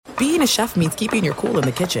being a chef means keeping your cool in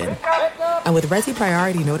the kitchen. And with Resi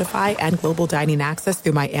Priority Notify and Global Dining Access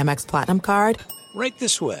through my Amex Platinum card, right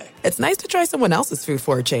this way. It's nice to try someone else's food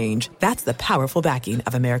for a change. That's the powerful backing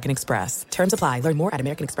of American Express. Terms apply. Learn more at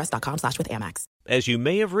americanexpress.com/withAmex. As you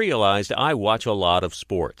may have realized, I watch a lot of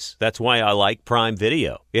sports. That's why I like Prime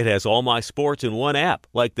Video. It has all my sports in one app,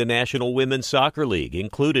 like the National Women's Soccer League,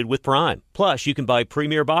 included with Prime. Plus, you can buy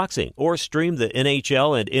Premier Boxing or stream the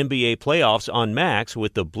NHL and NBA playoffs on Max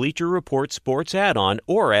with the Bleacher Report Sports add-on,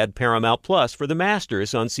 or add Paramount Plus for the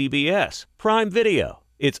Masters on CBS. Prime Video.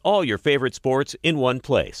 It's all your favorite sports in one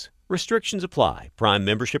place. Restrictions apply. Prime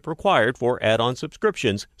membership required for add-on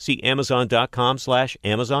subscriptions. See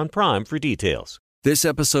Amazon.com/Amazon Prime for details. This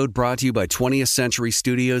episode brought to you by 20th Century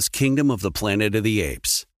Studios' Kingdom of the Planet of the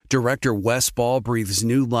Apes. Director Wes Ball breathes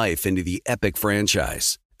new life into the epic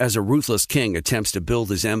franchise. As a ruthless king attempts to build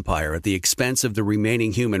his empire at the expense of the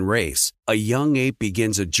remaining human race, a young ape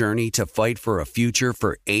begins a journey to fight for a future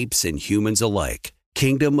for apes and humans alike.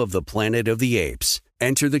 Kingdom of the Planet of the Apes.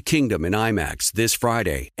 Enter the kingdom in IMAX this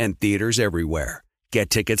Friday and theaters everywhere. Get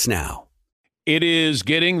tickets now. It is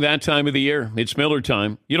getting that time of the year. It's Miller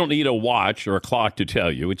time. You don't need a watch or a clock to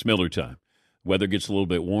tell you. It's Miller time. Weather gets a little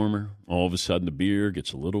bit warmer. All of a sudden, the beer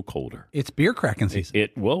gets a little colder. It's beer cracking season.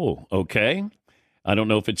 Whoa, okay. I don't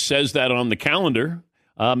know if it says that on the calendar.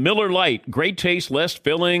 Miller Lite, great taste, less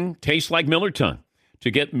filling, tastes like Miller time. To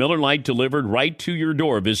get Miller Lite delivered right to your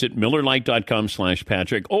door, visit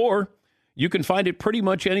MillerLite.com/Patrick, or you can find it pretty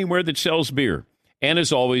much anywhere that sells beer. And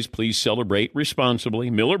as always, please celebrate responsibly.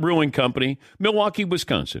 Miller Brewing Company, Milwaukee,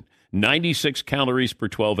 Wisconsin. 96 calories per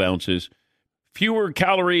 12 ounces. Fewer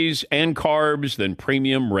calories and carbs than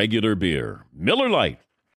premium regular beer. Miller Lite.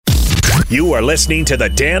 You are listening to The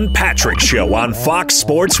Dan Patrick Show on Fox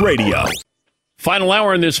Sports Radio. Final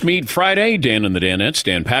hour in this Meet Friday. Dan and the Danettes,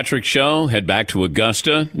 Dan Patrick Show. Head back to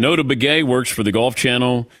Augusta. Nota Begay works for the Golf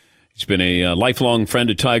Channel. He's been a lifelong friend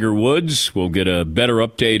of Tiger Woods. We'll get a better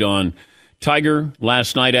update on Tiger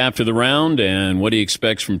last night after the round and what he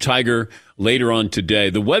expects from Tiger later on today.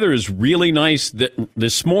 The weather is really nice.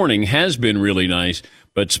 This morning has been really nice,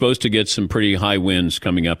 but supposed to get some pretty high winds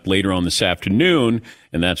coming up later on this afternoon,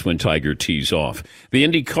 and that's when Tiger tees off. The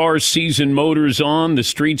IndyCar season motor's on the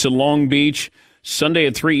streets of Long Beach. Sunday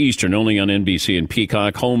at 3 Eastern, only on NBC and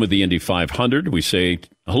Peacock, home of the Indy 500. We say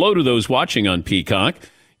hello to those watching on Peacock.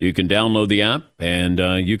 You can download the app, and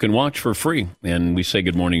you can watch for free. And we say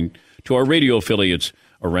good morning to our radio affiliates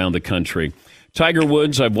around the country. Tiger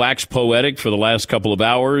Woods, I've waxed poetic for the last couple of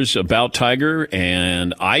hours about Tiger,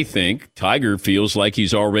 and I think Tiger feels like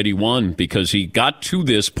he's already won because he got to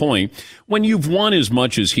this point. When you've won as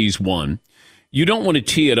much as he's won, you don't want to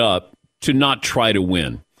tee it up to not try to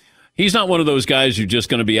win. He's not one of those guys who's just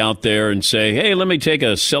going to be out there and say, hey, let me take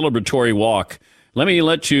a celebratory walk. Let me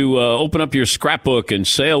let you open up your scrapbook and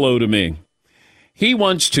say hello to me. He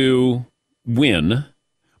wants to win,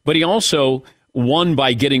 but he also won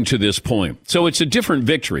by getting to this point. So it's a different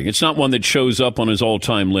victory. It's not one that shows up on his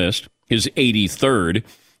all-time list, his 83rd.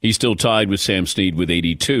 He's still tied with Sam Snead with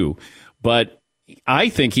 82. But I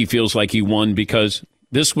think he feels like he won because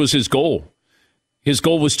this was his goal. His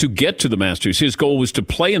goal was to get to the Masters. His goal was to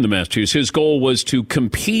play in the Masters. His goal was to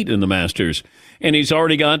compete in the Masters. And he's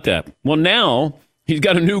already got that. Well, now he's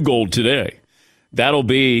got a new goal today. That'll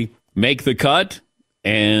be make the cut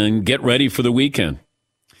and get ready for the weekend.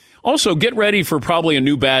 Also, get ready for probably a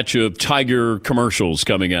new batch of Tiger commercials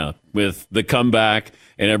coming out with the comeback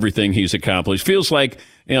and everything he's accomplished. Feels like,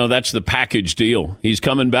 that's the package deal. He's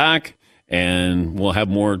coming back. And we'll have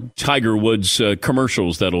more Tiger Woods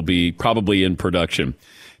commercials that'll be probably in production.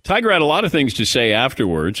 Tiger had a lot of things to say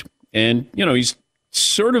afterwards. And, he's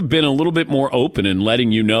sort of been a little bit more open in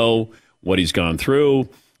letting you know what he's gone through,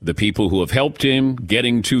 the people who have helped him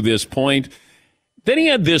getting to this point. Then he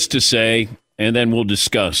had this to say, and then we'll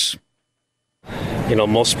discuss.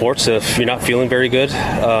 Most sports, if you're not feeling very good,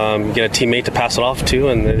 you get a teammate to pass it off to,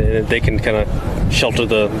 and they can kind of shelter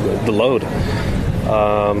the load.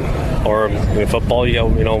 Or in football, you go,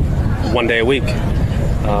 1 day a week.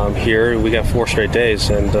 Here, we got 4 straight days,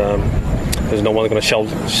 and there's no one going to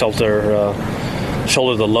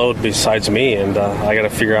shoulder the load besides me, and I got to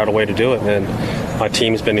figure out a way to do it. And my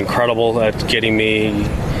team's been incredible at getting me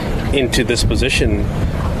into this position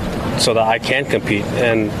so that I can compete,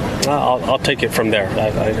 and I'll take it from there.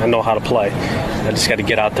 I know how to play. I just got to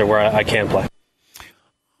get out there where I can play.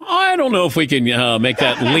 I don't know if we can make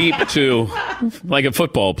that leap to like a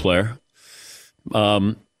football player.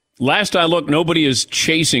 Last I looked, nobody is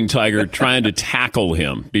chasing Tiger trying to tackle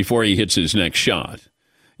him before he hits his next shot.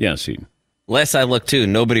 Yes, he. Last I looked, too,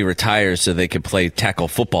 nobody retires so they could play tackle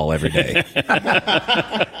football every day.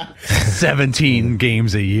 17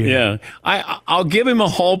 games a year. Yeah. I'll give him a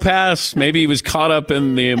hall pass. Maybe he was caught up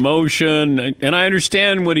in the emotion. And I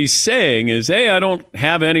understand what he's saying is, hey, I don't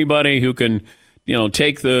have anybody who can,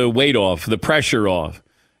 take the weight off, the pressure off.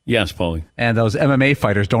 Yes, Paulie. And those MMA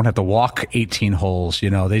fighters don't have to walk 18 holes.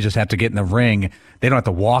 They just have to get in the ring. They don't have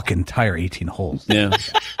to walk entire 18 holes. Yeah,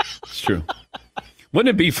 it's true.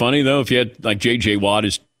 Wouldn't it be funny, though, if you had, like, J.J. Watt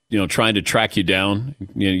is, trying to track you down?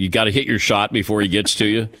 You got to hit your shot before he gets to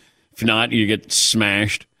you. If not, you get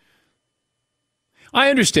smashed. I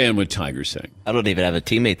understand what Tiger's saying. I don't even have a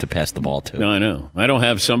teammate to pass the ball to. No, I know. I don't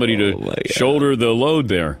have somebody to shoulder the load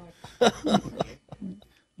there. All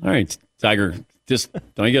right, Tiger, just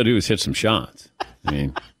all you got to do is hit some shots. I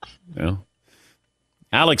mean,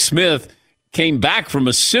 Alex Smith came back from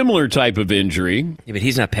a similar type of injury. Yeah, but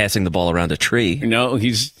he's not passing the ball around a tree. No,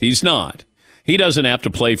 he's not. He doesn't have to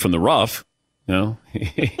play from the rough. No,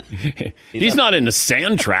 he's not in the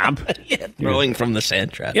sand trap. Throwing from the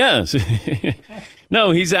sand trap. Yes.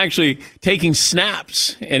 No, he's actually taking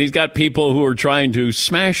snaps, and he's got people who are trying to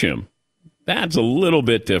smash him. That's a little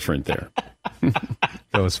bit different there.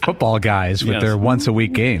 Those football guys with their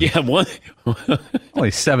once-a-week games. Yeah,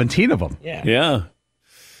 only 17 of them. Yeah.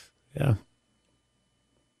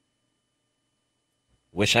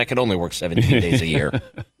 Wish I could only work 17 days a year.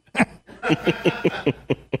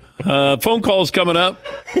 Phone calls coming up.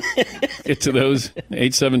 Get to those.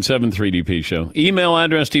 877-3DP Show. Email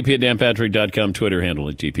address dp@danpatrick.com. Twitter handle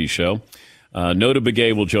at DP Show. Nota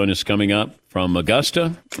Begay will join us coming up from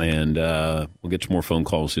Augusta, and we'll get to more phone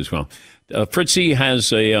calls as well. Fritzy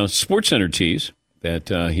has a SportsCenter tease that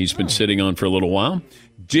he's been sitting on for a little while.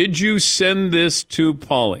 Did you send this to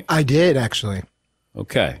Paulie? I did, actually.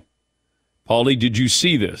 Okay. Paulie, did you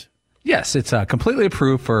see this? Yes, it's completely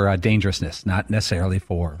approved for dangerousness, not necessarily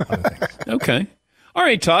for other things. Okay. All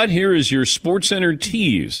right, Todd, here is your SportsCenter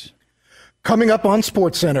tease. Coming up on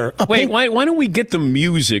SportsCenter. Wait, why don't we get the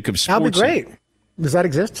music of SportsCenter? That'd be great. Does that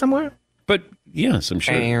exist somewhere? But, yes, I'm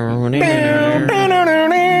sure.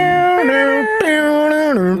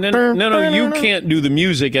 No, you can't do the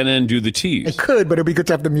music and then do the tease. It could, but it'd be good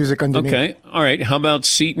to have the music underneath. Okay, all right. How about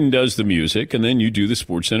Seton does the music and then you do the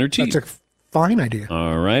SportsCenter tease? That's a fine idea.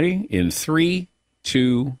 All righty. In 3,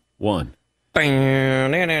 2, 1. Coming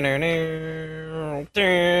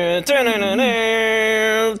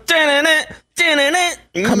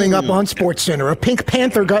up on SportsCenter, a Pink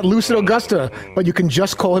Panther got loose at Augusta, but you can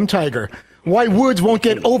just call him Tiger. Why Woods won't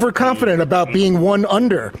get overconfident about being one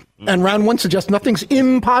under. And round one suggests nothing's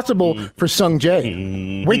impossible for Sung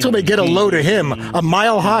Jae. Wait till they get a load of him. A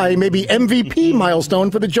mile high, maybe MVP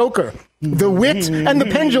milestone for the Joker. The wit and the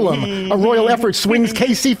pendulum. A royal effort swings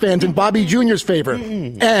KC fans in Bobby Jr.'s favor.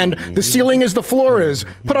 And the ceiling is the floor is.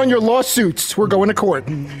 Put on your lawsuits. We're going to court.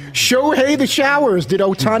 Shohei the Showers. Did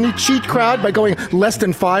Otani cheat crowd by going less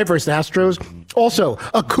than 5 versus the Astros? Also,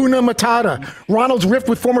 Akuna Matata. Ronald's rift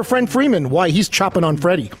with former friend Freeman. Why, he's chopping on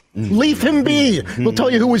Freddie. Leave him be. We'll tell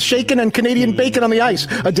you who was shaken and Canadian bacon on the ice.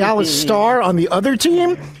 A Dallas Star on the other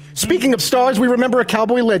team? Speaking of stars, we remember a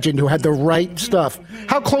cowboy legend who had the right stuff.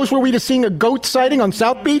 How close were we to seeing a goat sighting on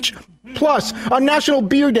South Beach? Plus, on National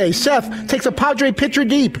Beer Day, Seth takes a Padre pitcher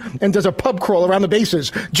deep and does a pub crawl around the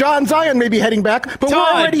bases. John Zion may be heading back, but we're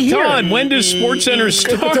already here. Todd, when does SportsCenter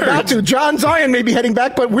start? It's about to. John Zion may be heading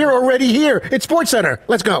back, but we're already here. It's SportsCenter.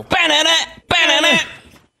 Let's go.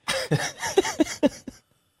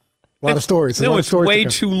 A lot of stories. No, it's way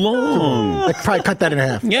too long. I could probably cut that in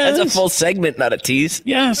half. Yes. That's a full segment, not a tease.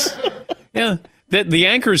 Yes. Yeah. The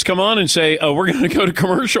anchors come on and say, "Oh, we're going to go to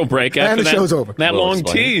commercial break after and the that, show's over." That long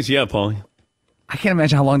tease." Yeah, Paulie. I can't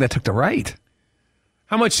imagine how long that took to write.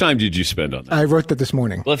 How much time did you spend on that? I wrote that this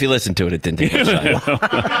morning. Well, if you listen to it, it didn't take much time.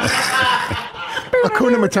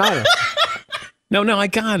 Akuna Matata. No, I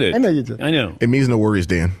got it. I know you did. I know. It means no worries,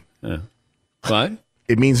 Dan. What?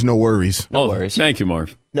 It means no worries. No worries. Thank you,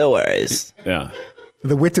 Marv. No worries. Yeah.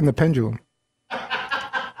 The wit and the pendulum.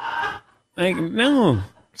 No.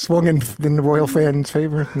 Swung in the royal fans'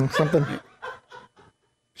 favor or something.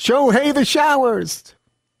 Shohei the Showers.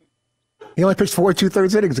 He only pitched 4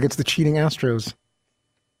 2/3 innings against the cheating Astros.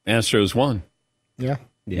 Astros won. Yeah.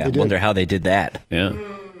 Yeah, I wonder how they did that. Yeah.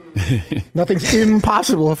 Nothing's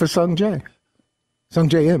impossible for Sung Jae. Sung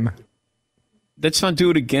Jae Im. Let's not do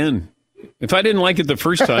it again. If I didn't like it the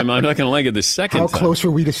first time, I'm not going to like it the second time. How close were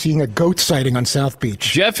we to seeing a goat sighting on South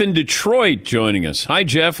Beach? Jeff in Detroit joining us. Hi,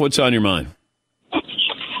 Jeff. What's on your mind?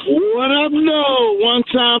 What up, no? 1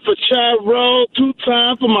 time for Chad Rowe, 2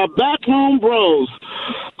 time for my backroom bros.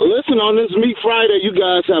 Listen, on this Meat Friday, you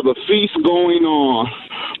guys have a feast going on.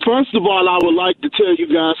 First of all, I would like to tell you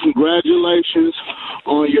guys congratulations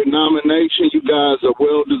on your nomination. You guys are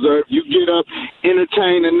well deserved. You get up,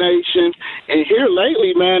 entertain the nation. And here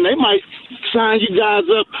lately, man, they might sign you guys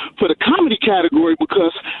up for the comedy category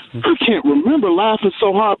because I can't remember laughing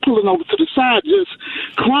so hard, pulling over to the side, just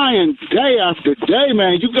crying day after day,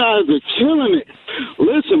 man. You guys are killing it.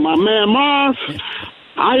 Listen, my man Marv,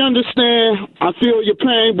 I understand. I feel your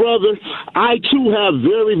pain, brother. I, too, have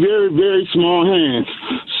very, very, very small hands.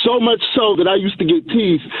 So much so that I used to get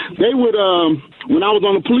teased. They would, when I was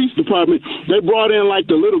on the police department, they brought in, like,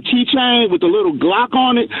 the little keychain with the little Glock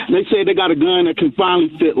on it. And they said they got a gun that can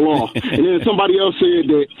finally fit law. And then somebody else said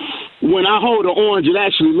that when I hold an orange, it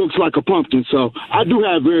actually looks like a pumpkin. So I do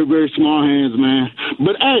have very, very small hands, man.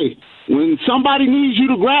 But, hey, when somebody needs you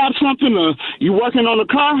to grab something or you working on a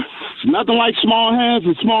car, it's nothing like small hands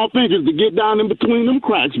and small fingers to get down in between them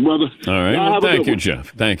cracks, brother. All right. Well, thank you, Jeff.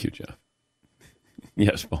 Thank you, Jeff.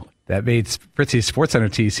 Yes, Paul. That made Fritzy's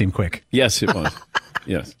SportsCenter tease seem quick. Yes, it was.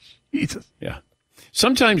 Yes. Jesus. Yeah.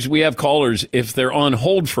 Sometimes we have callers, if they're on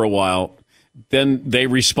hold for a while, then they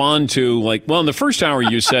respond to, like, well, in the first hour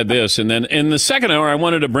you said this, and then in the second hour I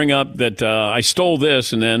wanted to bring up that I stole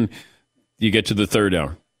this, and then you get to the third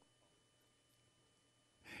hour.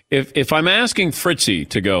 If I'm asking Fritzy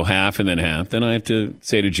to go half and then half, then I have to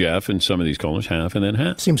say to Jeff and some of these callers half and then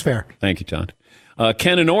half. Seems fair. Thank you, Todd.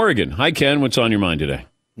 Ken in Oregon. Hi, Ken. What's on your mind today?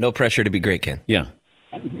 No pressure to be great, Ken. Yeah.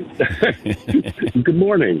 Good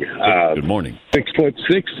morning. Good morning.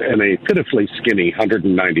 6'6" and a pitifully skinny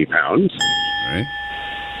 190 pounds. All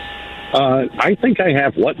right. I think I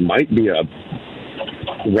have what might be a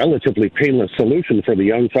relatively painless solution for the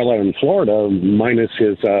young fellow in Florida, minus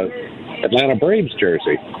his Atlanta Braves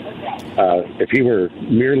jersey. If he were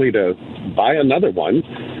merely to buy another one,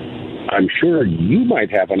 I'm sure you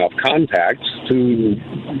might have enough contacts to,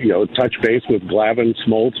 touch base with Glavine,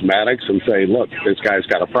 Smoltz, Maddox, and say, look, this guy's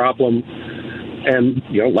got a problem, and,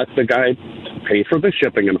 let the guy pay for the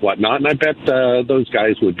shipping and whatnot. And I bet those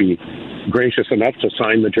guys would be gracious enough to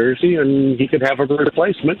sign the jersey, and he could have a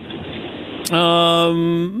replacement.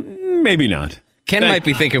 Maybe not. Ken might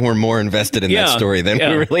be thinking we're more invested in that story than we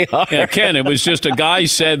really are. Yeah, Ken, it was just a guy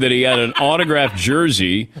said that he had an autographed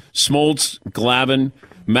jersey, Smoltz, Glavine,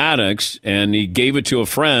 Maddox, and he gave it to a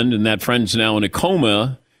friend, and that friend's now in a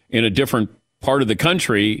coma in a different part of the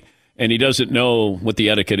country, and he doesn't know what the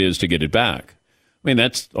etiquette is to get it back. I mean,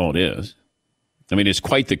 that's all it is. I mean, it's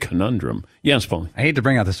quite the conundrum. Yes, Paul. I hate to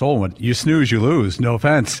bring out this old one. You snooze, you lose. No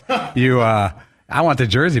offense. I want the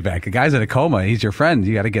jersey back. The guy's in a coma. He's your friend.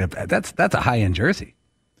 You got to get it. That's a high-end jersey.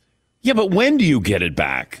 Yeah, but when do you get it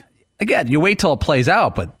back? Again, you wait till it plays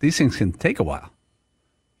out, but these things can take a while.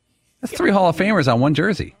 That's 3 Hall of Famers on one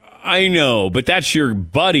jersey. I know, but that's your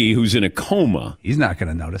buddy who's in a coma. He's not going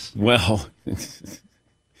to notice. Well,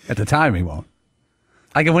 at the time, he won't.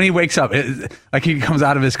 Like when he wakes up, like he comes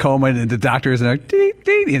out of his coma and the doctor is like, deep,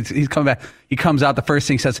 deep. He's coming back. He comes out. The first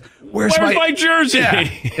thing he says, "Where's my jersey?" Yeah.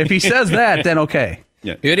 If he says that, then okay.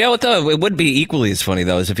 Yeah. It would be equally as funny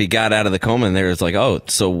though, as if he got out of the coma and there was like, oh,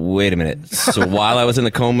 so wait a minute. So while I was in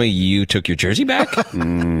the coma, you took your jersey back?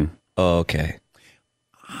 Okay.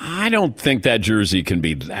 I don't think that jersey can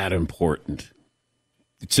be that important.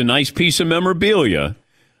 It's a nice piece of memorabilia,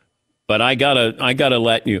 but I gotta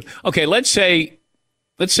let you. Okay, let's say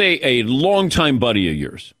a longtime buddy of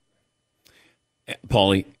yours,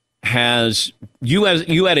 Paulie,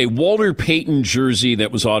 you had a Walter Payton jersey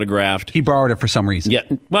that was autographed. He borrowed it for some reason. Yeah.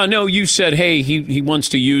 Well, no, you said, hey, he wants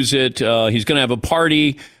to use it. He's going to have a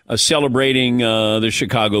party celebrating the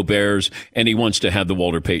Chicago Bears, and he wants to have the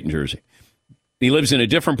Walter Payton jersey. He lives in a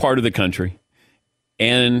different part of the country,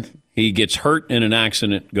 and he gets hurt in an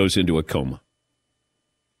accident, goes into a coma.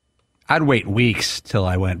 I'd wait weeks till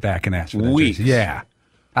I went back and asked for that Weeks? jersey. Yeah.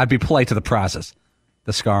 I'd be polite to the process,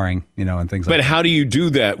 the scarring, and things like that. But how do you do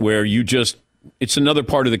that where it's another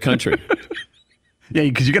part of the country? Yeah,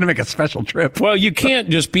 because you're going to make a special trip. Well, you can't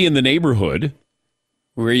just be in the neighborhood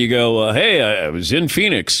where you go, hey, I was in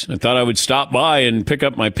Phoenix. I thought I would stop by and pick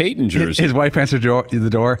up my Peyton jersey. His wife answered the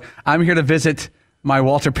door. I'm here to visit my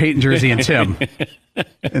Walter Payton jersey and Tim.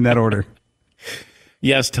 In that order.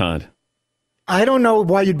 Yes, Todd. I don't know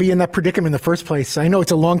why you'd be in that predicament in the first place. I know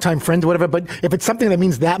it's a longtime friend or whatever, but if it's something that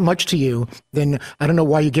means that much to you, then I don't know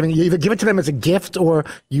why you're giving it. You either give it to them as a gift or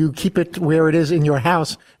you keep it where it is in your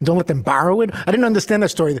house and don't let them borrow it. I didn't understand that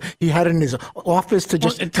story. He had it in his office to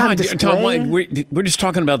just Todd, we're just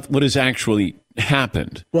talking about what is actually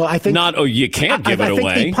happened. Well, I think not. Oh, you can't give it I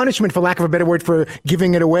away. think the punishment, for lack of a better word, for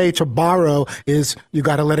giving it away to borrow is you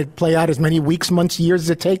got to let it play out as many weeks, months, years as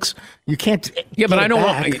it takes. You can't. Yeah, but I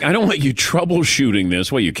don't want you troubleshooting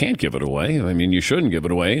this. Well, you can't give it away. I mean, you shouldn't give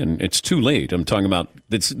it away, and it's too late. I'm talking about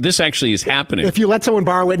this actually is happening. If you let someone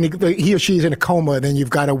borrow it and he or she is in a coma, then you've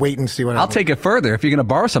got to wait and see what happens. I'll take it further. If you're going to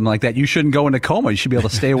borrow something like that, you shouldn't go into coma. You should be able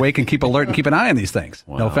to stay awake and keep alert and keep an eye on these things.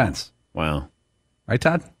 Wow. No offense. Wow. Right,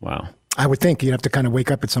 Todd? Wow. I would think you'd have to kind of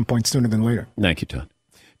wake up at some point sooner than later. Thank you, Todd.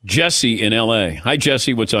 Jesse in L.A. Hi,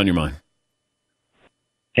 Jesse. What's on your mind?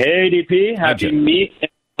 Hey, DP. Happy Meat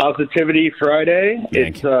and Positivity Friday.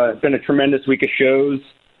 It's been a tremendous week of shows.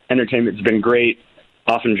 Entertainment's been great.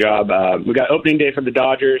 Awesome job. We got opening day for the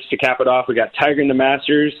Dodgers. To cap it off, we got Tiger in the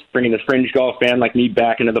Masters, bringing the fringe golf fan like me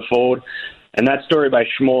back into the fold. And that story by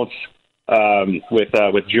Schmaltz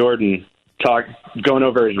with Jordan going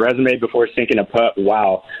over his resume before sinking a putt.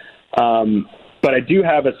 Wow. But I do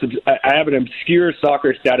have an obscure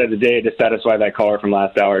soccer stat of the day to satisfy that caller from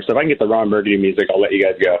last hour. So if I can get the Ron Burgundy music, I'll let you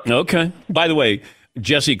guys go. Okay. By the way,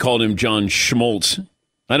 Jesse called him John Schmaltz.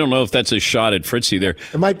 I don't know if that's a shot at Fritzy there.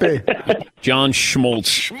 It might be. John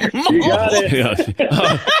Schmaltz. You got it.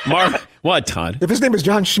 Yeah. What, Todd? If his name is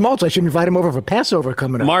John Schmaltz, I should invite him over for Passover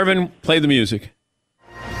coming up. Marvin, play the music.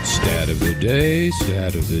 Stat of the day,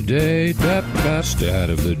 stat of the day, stat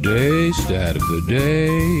of the day, stat of the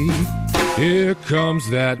day. Here comes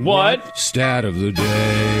that what? Stat of the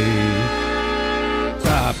day.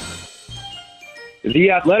 Top. The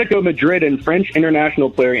Atletico Madrid and French international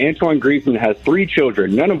player Antoine Griezmann has 3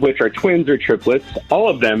 children, none of which are twins or triplets, all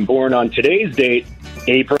of them born on today's date,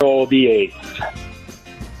 April the 8th.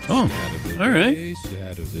 Oh, all right.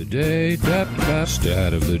 Stat of the day,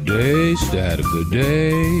 stat of the day, stat of the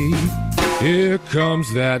day. Here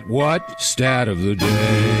comes that what? Stat of the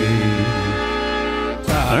day.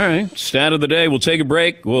 All right, stat of the day. We'll take a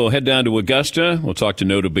break. We'll head down to Augusta. We'll talk to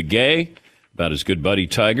Nota Begay about his good buddy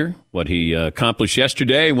Tiger, what he accomplished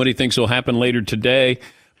yesterday, and what he thinks will happen later today.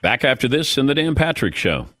 Back after this in the Dan Patrick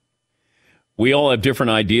Show. We all have different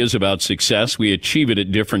ideas about success. We achieve it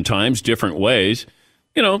at different times, different ways.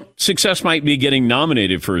 You know, success might be getting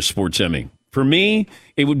nominated for a sports Emmy. For me,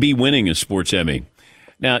 it would be winning a sports Emmy.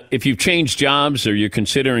 Now, if you've changed jobs or you're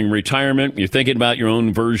considering retirement, you're thinking about your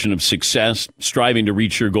own version of success, striving to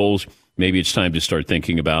reach your goals, maybe it's time to start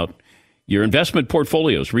thinking about your investment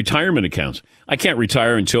portfolios, retirement accounts. I can't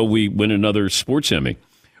retire until we win another sports Emmy.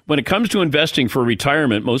 When it comes to investing for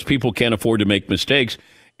retirement, most people can't afford to make mistakes.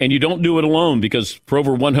 And you don't do it alone, because for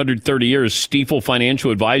over 130 years, Stifel Financial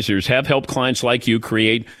Advisors have helped clients like you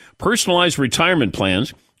create personalized retirement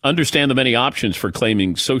plans, understand the many options for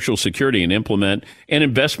claiming Social Security, and implement an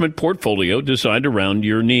investment portfolio designed around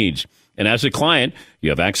your needs. And as a client, you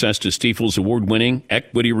have access to Stifel's award-winning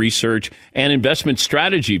equity research and investment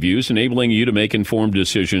strategy views, enabling you to make informed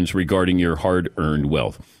decisions regarding your hard-earned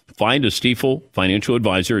wealth. Find a Stifel Financial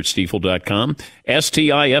Advisor at Stifel.com,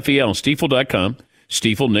 STIFEL, Stifel.com.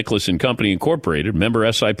 Stifel, Nicholas & Company, Incorporated, member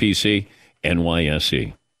SIPC,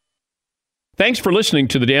 NYSE. Thanks for listening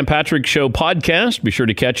to the Dan Patrick Show podcast. Be sure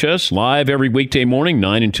to catch us live every weekday morning,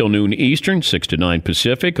 9 until noon Eastern, 6 to 9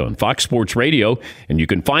 Pacific on Fox Sports Radio. And you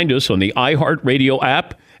can find us on the iHeartRadio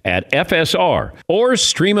app at FSR, or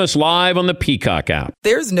stream us live on the Peacock app.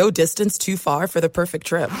 There's no distance too far for the perfect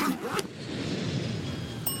trip.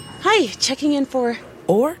 Hi, checking in for...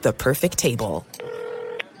 Or the perfect table.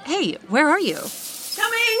 Hey, where are you?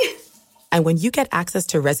 Coming! And when you get access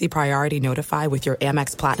to Resi Priority Notify with your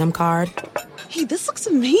Amex Platinum card... Hey, this looks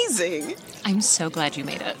amazing. I'm so glad you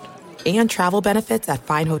made it. And travel benefits at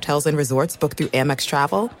fine hotels and resorts booked through Amex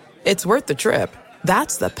Travel, it's worth the trip.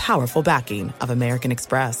 That's the powerful backing of American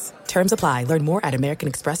Express. Terms apply. Learn more at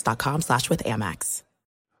americanexpress.com/withAmex.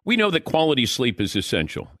 We know that quality sleep is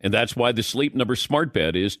essential, and that's why the Sleep Number Smart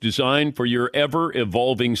Bed is designed for your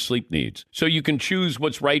ever-evolving sleep needs, so you can choose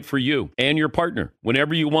what's right for you and your partner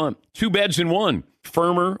whenever you want. 2 beds in one,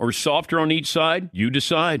 firmer or softer on each side, you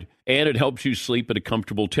decide. And it helps you sleep at a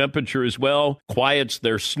comfortable temperature as well, quiets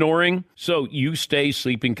their snoring, so you stay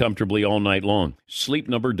sleeping comfortably all night long. Sleep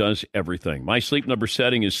Number does everything. My Sleep Number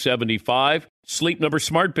setting is 75. Sleep Number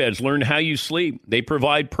Smart Beds learn how you sleep. They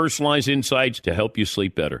provide personalized insights to help you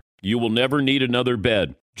sleep better. You will never need another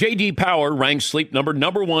bed. J.D. Power ranks Sleep Number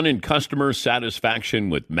 #1 in customer satisfaction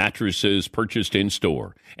with mattresses purchased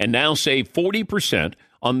in-store. And now save 40%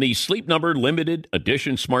 on the Sleep Number Limited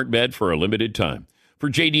Edition Smart Bed for a limited time. For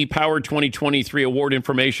J.D. Power 2023 award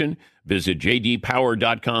information, visit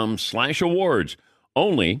jdpower.com/awards.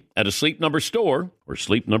 Only at a Sleep Number store or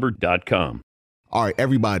sleepnumber.com. All right,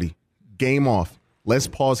 everybody, game off. Let's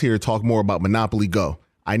pause here to talk more about Monopoly Go.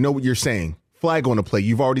 I know what you're saying. flag on the play.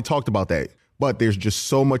 You've already talked about that. But there's just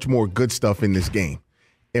so much more good stuff in this game.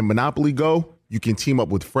 In Monopoly Go, you can team up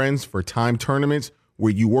with friends for time tournaments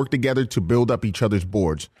where you work together to build up each other's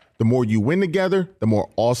boards. The more you win together, the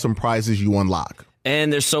more awesome prizes you unlock.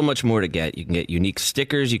 And there's so much more to get. You can get unique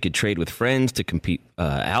stickers. You could trade with friends to compete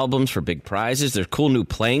albums for big prizes. There's cool new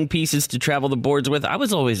playing pieces to travel the boards with. I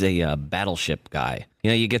was always a battleship guy. You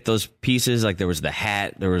know, you get those pieces, like there was the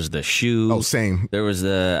hat, there was the shoe. Oh, same. I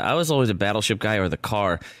was always a battleship guy, or the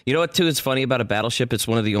car. You know what, too, is funny about a battleship? It's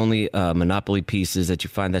one of the only Monopoly pieces that you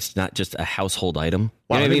find that's not just a household item.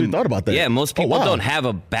 Wow, You know I what never even thought about that. Yeah, most people wow. don't have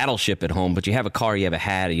a battleship at home, but you have a car, you have a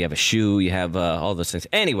hat, you have a shoe, you have all those things.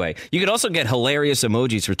 Anyway, you could also get hilarious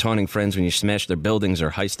emojis for taunting friends when you smash their buildings or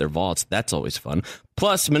heist their vaults. That's always fun.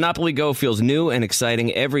 Plus, Monopoly Go feels new and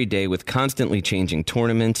exciting every day with constantly changing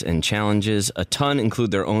tournaments and challenges. A ton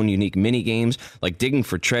include their own unique mini games like digging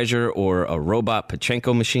for treasure or a robot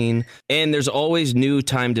Pachinko machine. And there's always new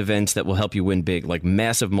timed events that will help you win big, like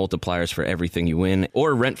massive multipliers for everything you win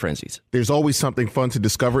or rent frenzies. There's always something fun to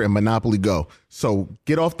discover in Monopoly Go. So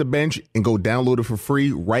get off the bench and go download it for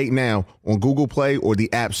free right now on Google Play or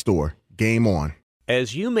the App Store. Game on.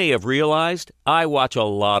 As you may have realized, I watch a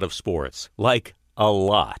lot of sports, like a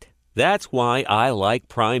lot. That's why I like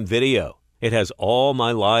Prime Video. It has all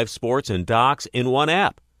my live sports and docs in one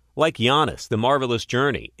app, like Giannis, The Marvelous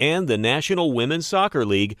Journey, and the National Women's Soccer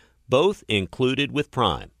League, both included with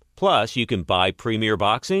Prime. Plus, you can buy Premier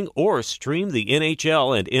Boxing or stream the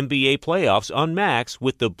NHL and NBA playoffs on Max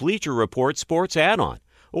with the Bleacher Report Sports add-on,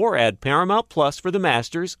 or add Paramount Plus for the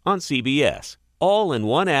Masters on CBS. All in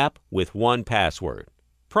one app with one password.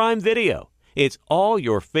 Prime Video. It's all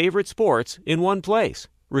your favorite sports in one place.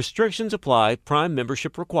 Restrictions apply. Prime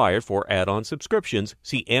membership required for add-on subscriptions.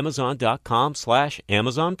 See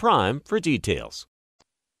Amazon.com/Amazon Prime for details.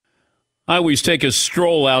 I always take a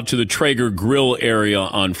stroll out to the Traeger Grill area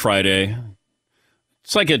on Friday.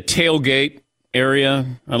 It's like a tailgate area.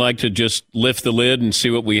 I like to just lift the lid and see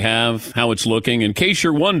what we have, how it's looking. In case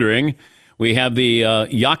you're wondering, we have the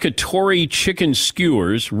yakitori chicken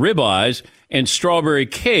skewers, ribeyes, and strawberry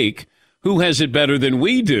cake. Who has it better than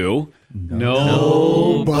we do?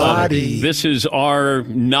 Nobody. This is our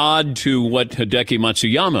nod to what Hideki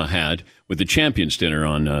Matsuyama had with the Champions Dinner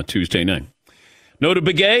on Tuesday night. Nota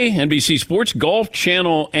Begay, NBC Sports Golf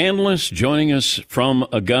Channel analyst, joining us from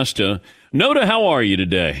Augusta. Nota, how are you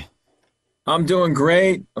today? I'm doing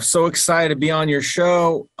great. I'm so excited to be on your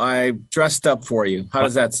show. I dressed up for you. How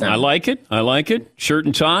does that sound? I like it. I like it. Shirt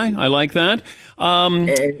and tie. I like that.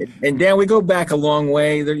 And Dan, we go back a long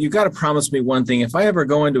way. You got to promise me one thing. If I ever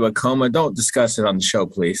go into a coma, don't discuss it on the show,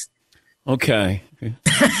 please. Okay.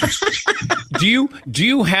 Do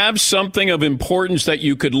you have something of importance that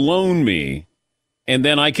you could loan me, and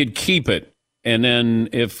then I could keep it? And then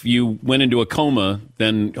if you went into a coma,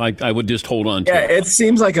 then I would just hold on to it. Yeah, it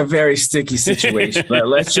seems like a very sticky situation, but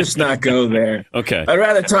let's just not go there. Okay. I'd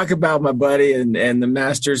rather talk about my buddy and the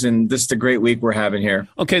Masters and this the great week we're having here.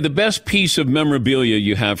 Okay, the best piece of memorabilia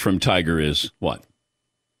you have from Tiger is what?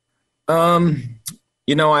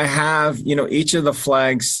 I have, each of the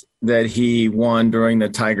flags that he won during the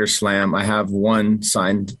Tiger Slam, I have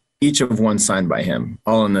each of one signed by him,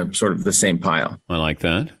 all in the sort of the same pile. I like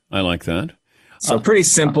that. So pretty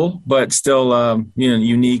simple, but still,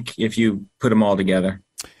 unique if you put them all together.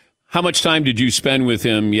 How much time did you spend with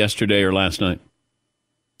him yesterday or last night?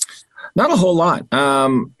 Not a whole lot.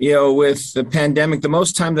 With the pandemic, the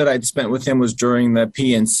most time that I'd spent with him was during the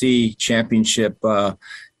PNC championship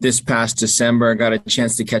this past December. I got a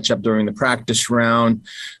chance to catch up during the practice round.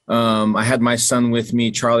 I had my son with me.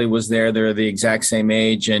 Charlie was there. They're the exact same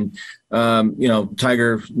age. And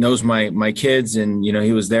Tiger knows my kids, and,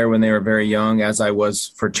 he was there when they were very young, as I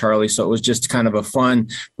was for Charlie. So it was just kind of a fun,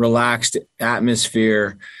 relaxed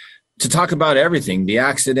atmosphere to talk about everything, the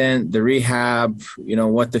accident, the rehab,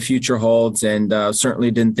 what the future holds. And certainly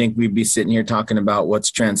didn't think we'd be sitting here talking about what's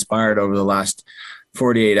transpired over the last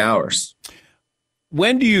 48 hours.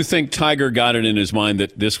 When do you think Tiger got it in his mind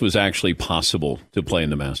that this was actually possible to play in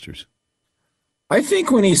the Masters? I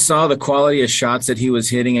think when he saw the quality of shots that he was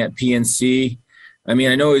hitting at PNC, I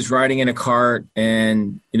know he's riding in a cart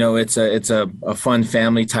and, it's a fun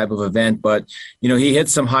family type of event, but, he hit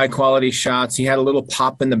some high quality shots. He had a little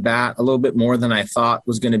pop in the bat, a little bit more than I thought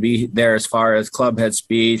was going to be there as far as club head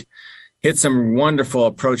speed, hit some wonderful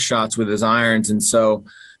approach shots with his irons. And so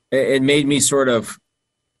it made me sort of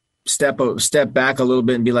step back a little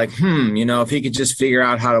bit and be like, if he could just figure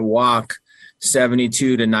out how to walk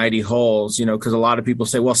 72 to 90 holes, because a lot of people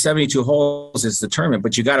say, well, 72 holes is the tournament,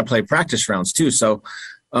 but you got to play practice rounds too. So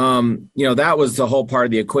That was the whole part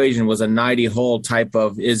of the equation, was a 90 hole type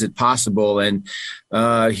of, is it possible? And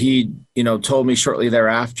he told me shortly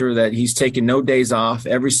thereafter that he's taken no days off.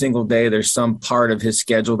 Every single day there's some part of his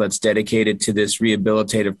schedule that's dedicated to this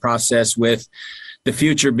rehabilitative process, with the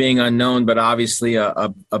future being unknown, but obviously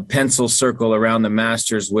a pencil circle around the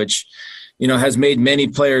Masters, which has made many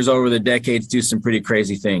players over the decades do some pretty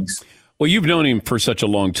crazy things. Well, you've known him for such a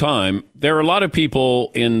long time. There are a lot of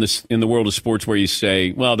people in the world of sports where you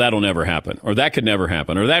say, well, that'll never happen, or that could never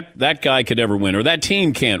happen, or that guy could never win, or that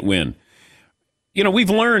team can't win.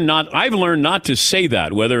 I've learned not to say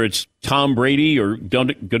that, whether it's Tom Brady or go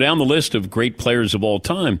down the list of great players of all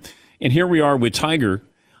time. And here we are with Tiger.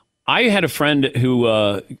 I had a friend who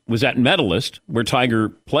was at Medalist, where Tiger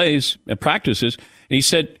plays and practices, and he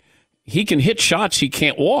said he can hit shots, he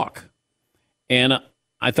can't walk. And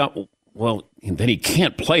I thought, well, then he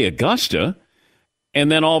can't play Augusta.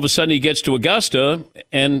 And then all of a sudden he gets to Augusta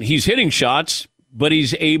and he's hitting shots, but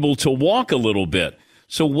he's able to walk a little bit.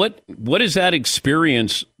 So what is that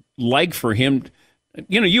experience like for him?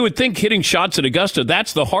 You would think hitting shots at Augusta,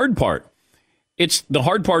 that's the hard part. The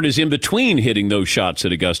hard part is in between hitting those shots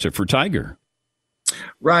at Augusta for Tiger.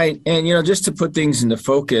 Right. And, just to put things into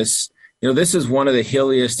focus, this is one of the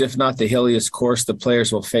hilliest, if not the hilliest course the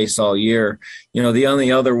players will face all year. The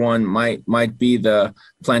only other one might be the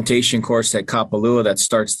Plantation course at Kapalua that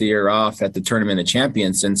starts the year off at the Tournament of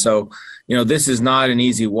Champions. And so, this is not an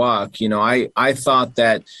easy walk. I thought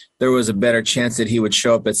that there was a better chance that he would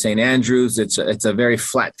show up at St. Andrews. It's a very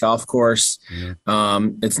flat golf course.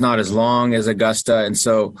 It's not as long as Augusta. And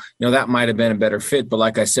so, that might have been a better fit. But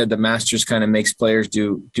like I said, the Masters kind of makes players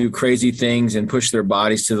do crazy things and push their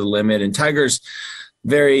bodies to the limit. And Tiger's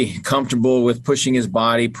very comfortable with pushing his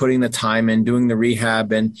body, putting the time in, doing the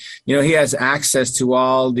rehab. And, he has access to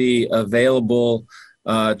all the available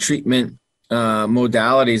treatment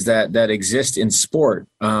modalities that exist in sport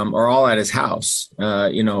are all at his house.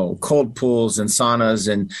 Cold pools and saunas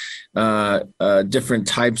and different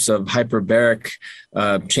types of hyperbaric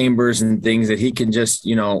chambers and things that he can just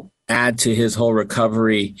add to his whole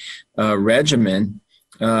recovery regimen,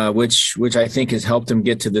 which I think has helped him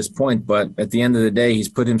get to this point. But at the end of the day, he's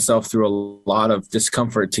put himself through a lot of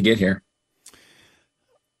discomfort to get here.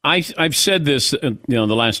 I've said this, the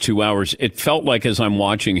last 2 hours. It felt like, as I'm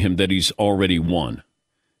watching him, that he's already won,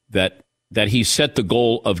 that he set the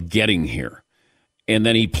goal of getting here, and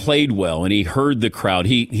then he played well, and he heard the crowd.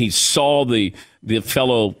 He saw the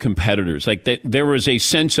fellow competitors. Like there was a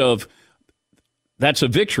sense of that's a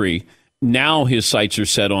victory. Now his sights are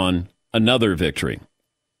set on another victory.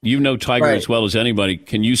 You know Tiger right. as well as anybody.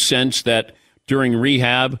 Can you sense that during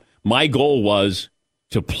rehab, my goal was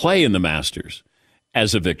to play in the Masters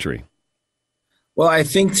as a victory? Well, I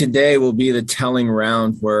think today will be the telling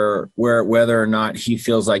round where whether or not he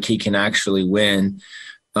feels like he can actually win.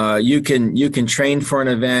 You can train for an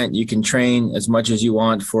event. You can train as much as you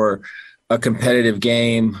want for a competitive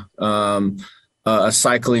game, a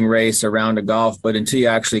cycling race, a round of golf. But until you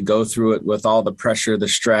actually go through it with all the pressure, the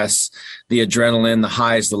stress, the adrenaline, the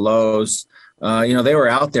highs, the lows, they were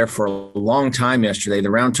out there for a long time yesterday.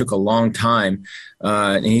 The round took a long time.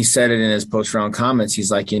 And he said it in his post-round comments.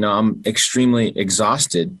 He's like, I'm extremely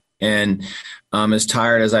exhausted and I'm as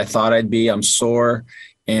tired as I thought I'd be. I'm sore.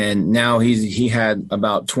 And now he had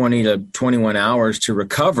about 20 to 21 hours to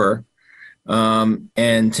recover.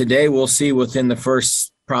 And today we'll see within the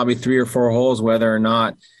first probably 3 or 4 holes whether or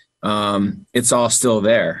not it's all still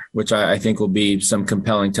there, which I think will be some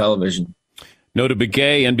compelling television. Nota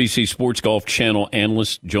Begay, NBC Sports Golf Channel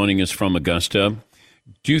analyst, joining us from Augusta.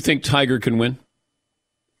 Do you think Tiger can win?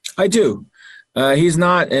 I do. He's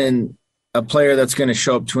not a player that's going to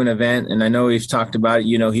show up to an event, and I know he's talked about it.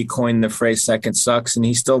 He coined the phrase "second sucks," and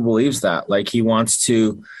he still believes that. Like, he wants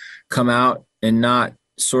to come out and not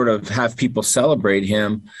sort of have people celebrate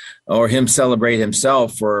him or him celebrate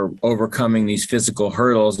himself for overcoming these physical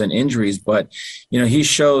hurdles and injuries. But, he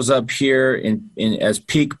shows up here in as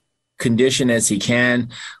peak condition as he can,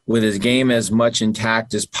 with his game as much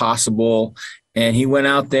intact as possible. And he went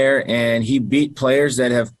out there and he beat players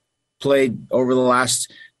that have played over the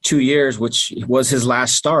last 2 years, which was his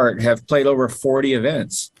last start, have played over 40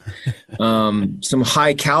 events. Some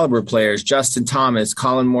high caliber players, Justin Thomas,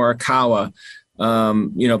 Colin Morikawa,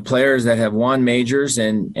 players that have won majors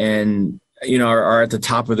and are at the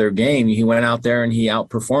top of their game. He went out there and he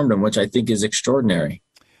outperformed them, which I think is extraordinary.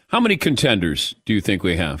 How many contenders do you think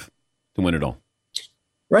we have to win it all?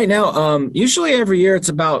 Right now, usually every year it's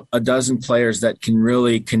about a dozen players that can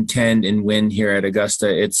really contend and win here at Augusta.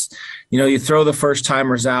 It's, you throw the first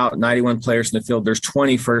timers out, 91 players in the field. There's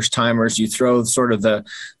 20 first timers. You throw sort of the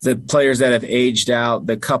players that have aged out,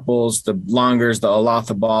 the couples, the longers, the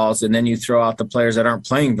Olathe balls, and then you throw out the players that aren't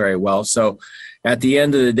playing very well. So at the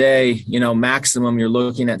end of the day, maximum you're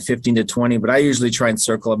looking at 15 to 20, but I usually try and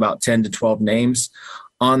circle about 10 to 12 names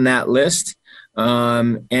on that list.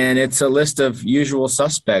 And it's a list of usual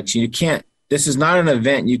suspects. This is not an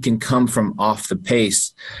event you can come from off the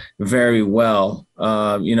pace very well.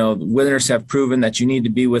 Winners have proven that you need to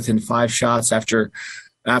be within 5 shots after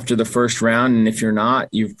the first round. And if you're not,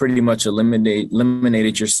 you've pretty much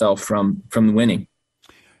eliminated yourself from winning.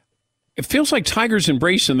 It feels like Tiger's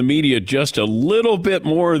embracing the media just a little bit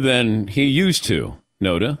more than he used to,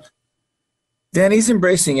 Noda. Dan, he's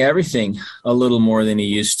embracing everything a little more than he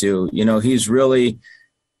used to. He's really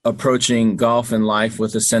approaching golf and life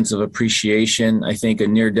with a sense of appreciation. I think a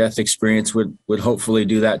near-death experience would hopefully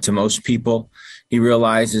do that to most people. He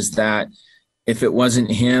realizes that if it wasn't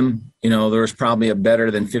him, there was probably a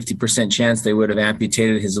better than 50% chance they would have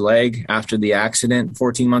amputated his leg after the accident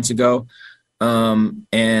 14 months ago.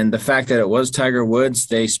 And the fact that it was Tiger Woods,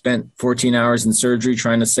 they spent 14 hours in surgery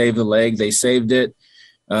trying to save the leg. They saved it.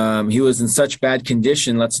 He was in such bad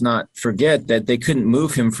condition. Let's not forget that they couldn't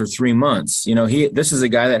move him for 3 months. This is a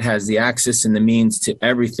guy that has the access and the means to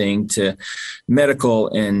everything, to medical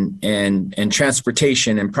and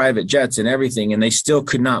transportation and private jets and everything. And they still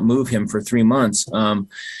could not move him for 3 months.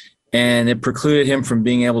 And it precluded him from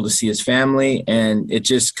being able to see his family. And it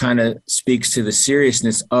just kind of speaks to the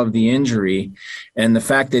seriousness of the injury and the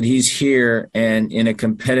fact that he's here and in a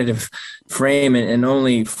competitive frame and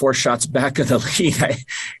only 4 shots back of the lead.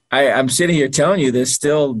 I'm sitting here telling you this,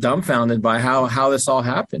 still dumbfounded by how this all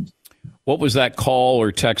happened. What was that call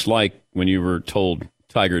or text like when you were told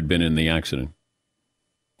Tiger had been in the accident?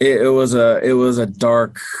 It was a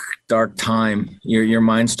dark time. Your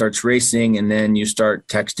mind starts racing, and then you start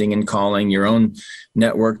texting and calling your own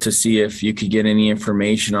network to see if you could get any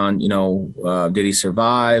information on, did he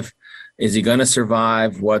survive? Is he going to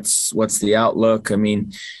survive? What's the outlook? I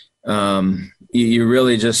mean, you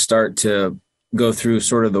really just start to go through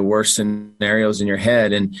sort of the worst scenarios in your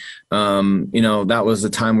head. And, that was the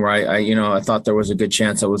time where I thought there was a good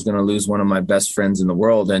chance I was going to lose one of my best friends in the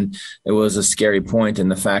world. And it was a scary point. And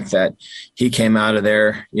the fact that he came out of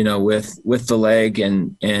there, with the leg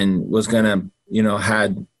and was going to,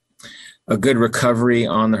 had a good recovery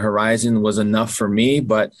on the horizon was enough for me.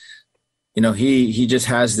 But, he just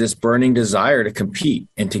has this burning desire to compete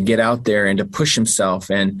and to get out there and to push himself.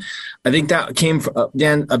 And I think that came from,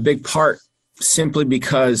 Dan, a big part simply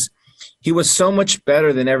because he was so much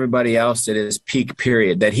better than everybody else at his peak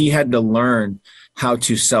period that he had to learn how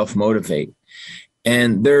to self-motivate.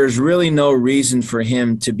 And there's really no reason for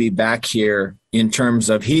him to be back here in terms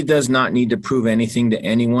of he does not need to prove anything to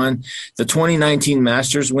anyone. The 2019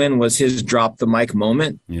 Masters win was his drop the mic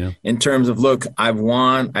moment in terms of, look, I've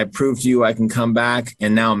won. I proved to you I can come back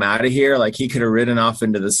and now I'm out of here. Like he could have ridden off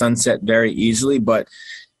into the sunset very easily, but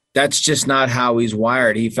that's just not how he's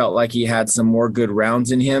wired. He felt like he had some more good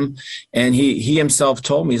rounds in him. And he himself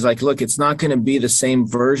told me, he's like, look, it's not going to be the same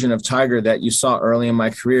version of Tiger that you saw early in my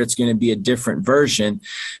career. It's going to be a different version.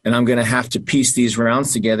 And I'm going to have to piece these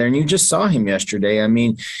rounds together. And you just saw him yesterday. I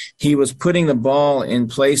mean, he was putting the ball in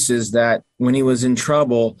places that when he was in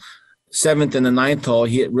trouble, 7th and the 9th hole,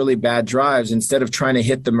 he hit really bad drives. Instead of trying to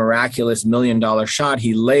hit the miraculous $1 million shot,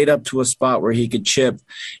 he laid up to a spot where he could chip,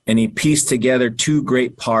 and he pieced together 2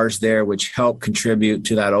 great pars there, which helped contribute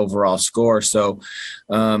to that overall score. So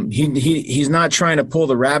he's not trying to pull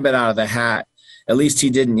the rabbit out of the hat. At least he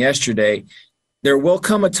didn't yesterday. There will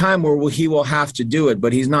come a time where he will have to do it,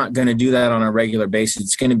 but he's not going to do that on a regular basis.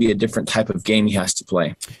 It's going to be a different type of game he has to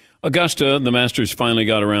play. Augusta, the Masters finally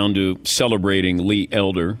got around to celebrating Lee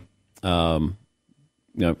Elder. Now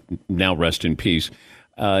rest in peace.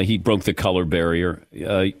 He broke the color barrier.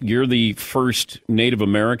 You're the first Native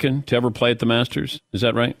American to ever play at the Masters. Is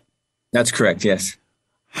that right? That's correct. Yes.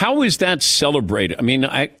 How is that celebrated? I mean,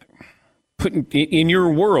 in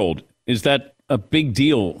your world, is that a big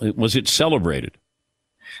deal? Was it celebrated?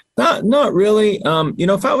 Not really.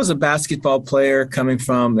 If I was a basketball player coming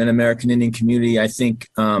from an American Indian community, I think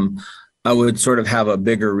I would sort of have a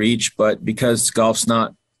bigger reach. But because golf's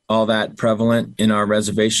not all that prevalent in our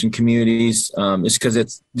reservation communities, it's because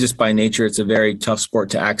it's just by nature, it's a very tough sport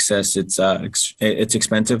to access. It's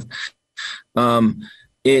expensive.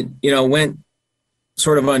 It went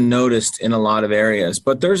sort of unnoticed in a lot of areas,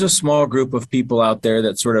 but there's a small group of people out there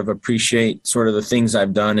that sort of appreciate sort of the things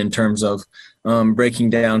I've done in terms of breaking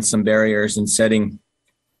down some barriers and setting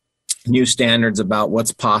new standards about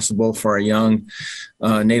what's possible for a young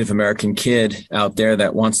Native American kid out there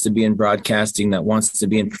that wants to be in broadcasting, that wants to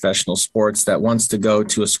be in professional sports, that wants to go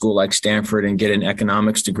to a school like Stanford and get an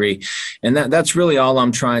economics degree. And that's really all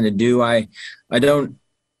I'm trying to do. I don't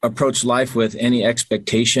approach life with any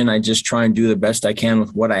expectation. I just try and do the best I can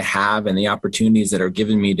with what I have and the opportunities that are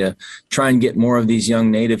given me to try and get more of these young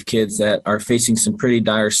Native kids that are facing some pretty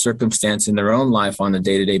dire circumstance in their own life on a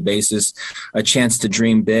day-to-day basis, a chance to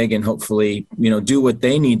dream big and hopefully, do what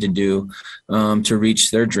they need to do to reach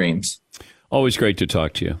their dreams. Always great to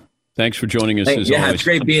talk to you. Thanks for joining us. As yeah, always. It's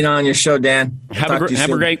great being on your show, Dan. Have a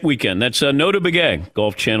great weekend. That's Nota Begay,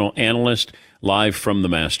 Golf Channel analyst, live from the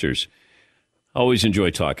Masters. Always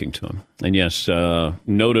enjoy talking to him. And yes,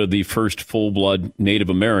 Nota, the first full-blood Native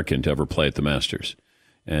American to ever play at the Masters.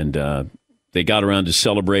 And they got around to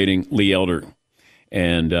celebrating Lee Elder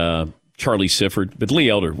and Charlie Sifford. But Lee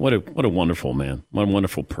Elder, what a wonderful man. What a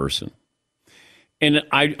wonderful person. And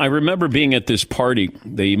I remember being at this party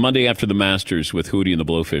the Monday after the Masters with Hootie and the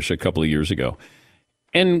Blowfish a couple of years ago.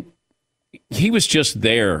 And he was just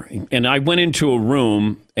there. And I went into a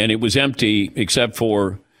room, and it was empty except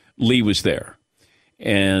for Lee was there.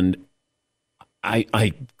 And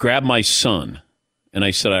I grabbed my son, and I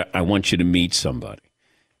said, I want you to meet somebody.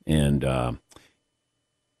 And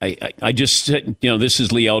I just said, this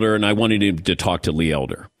is Lee Elder, and I wanted him to talk to Lee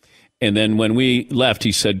Elder. And then when we left,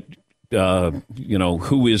 he said,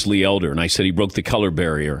 who is Lee Elder? And I said, he broke the color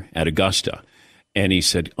barrier at Augusta. And he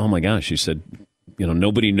said, oh, my gosh. He said,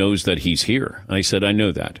 nobody knows that he's here. And I said, I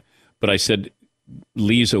know that. But I said,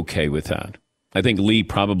 Lee's okay with that. I think Lee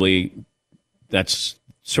probably, that's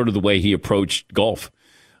sort of the way he approached golf.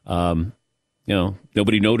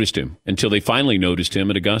 Nobody noticed him until they finally noticed him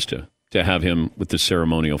at Augusta to have him with the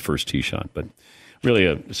ceremonial first tee shot. But really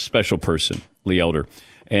a special person, Lee Elder.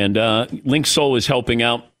 And Link Soul is helping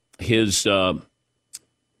out his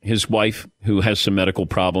wife who has some medical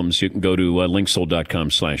problems. You can go to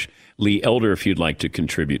linksoul.com/Lee Elder if you'd like to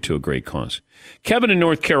contribute to a great cause. Kevin in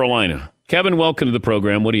North Carolina. Kevin, welcome to the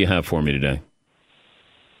program. What do you have for me today?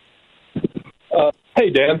 Hey,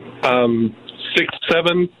 Dan.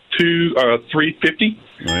 6'7" to 350.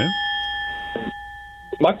 Oh, yeah?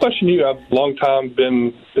 My question to you, I've long time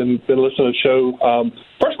been listening to the show.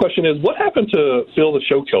 First question is, what happened to Phil the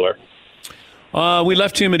Show Killer? We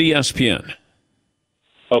left him at ESPN.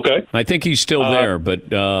 Okay. I think he's still there, but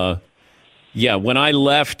when I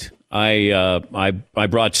left, I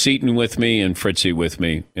brought Seton with me and Fritzy with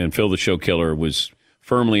me, and Phil the Show Killer was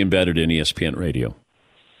firmly embedded in ESPN Radio.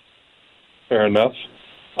 Fair enough.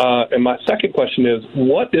 And my second question is,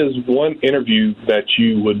 what is one interview that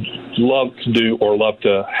you would love to do or love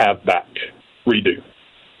to have back, redo?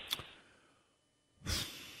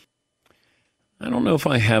 I don't know if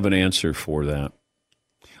I have an answer for that.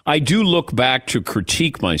 I do look back to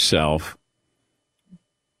critique myself,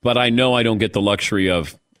 but I know I don't get the luxury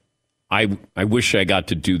of, I wish I got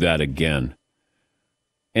to do that again.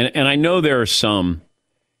 And I know there are some.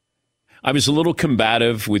 I was a little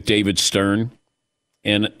combative with David Stern,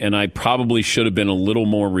 and I probably should have been a little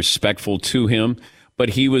more respectful to him, but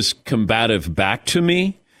he was combative back to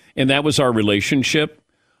me, and that was our relationship.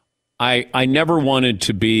 I never wanted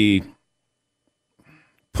to be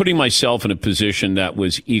putting myself in a position that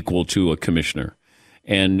was equal to a commissioner.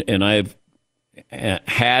 And I've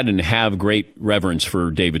had and have great reverence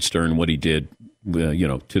for David Stern, what he did,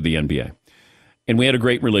 to the NBA. And we had a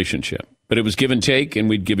great relationship. But it was give and take, and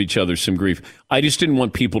we'd give each other some grief. I just didn't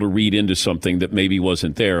want people to read into something that maybe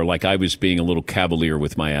wasn't there, like I was being a little cavalier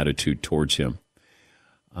with my attitude towards him.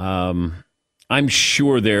 I'm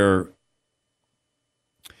sure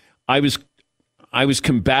I was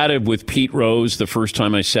combative with Pete Rose the first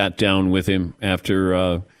time I sat down with him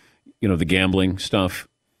after, the gambling stuff,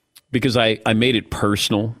 because I made it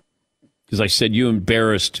personal. Because I said, you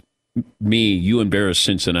embarrassed me, you embarrassed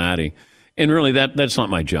Cincinnati. And really, that's not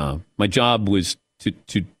my job. My job was to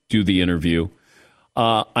do the interview.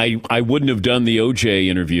 I wouldn't have done the OJ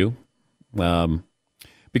interview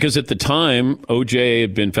because at the time, OJ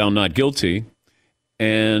had been found not guilty.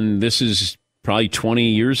 And this is probably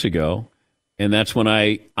 20 years ago. And that's when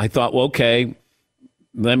I thought, well, okay,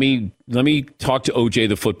 let me talk to OJ,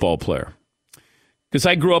 the football player. Because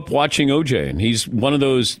I grew up watching OJ, and he's one of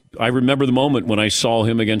those. I remember the moment when I saw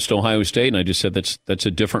him against Ohio State, and I just said, that's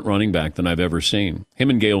a different running back than I've ever seen. Him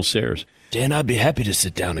and Gale Sayers. Dan, I'd be happy to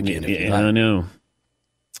sit down again. Yeah, I know.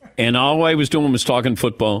 And all I was doing was talking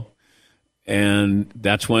football, and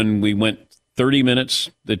that's when we went 30 minutes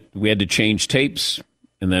that we had to change tapes,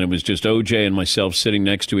 and then it was just OJ and myself sitting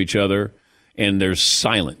next to each other, and there's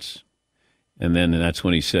silence. And then that's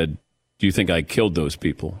when he said, do you think I killed those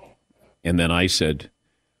people? And then I said,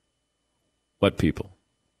 what people?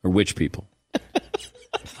 Or which people?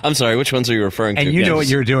 I'm sorry, which ones are you referring to? And you know what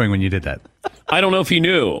you were doing when you did that. I don't know if he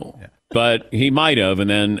knew, but he might have.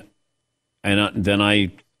 And then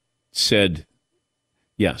I said,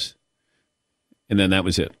 yes. And then that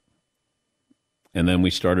was it. And then we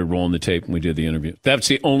started rolling the tape and we did the interview. That's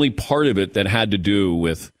the only part of it that had to do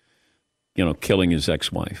with, killing his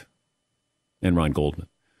ex-wife and Ron Goldman.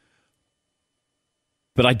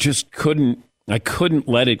 But I just couldn't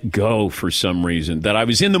let it go for some reason. That I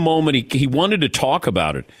was in the moment. He wanted to talk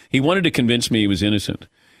about it. He wanted to convince me he was innocent.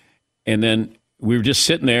 And then we were just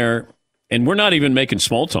sitting there, and we're not even making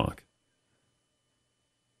small talk.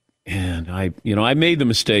 And I made the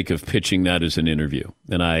mistake of pitching that as an interview.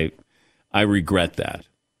 And I regret that.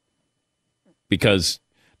 Because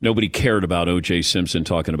nobody cared about O.J. Simpson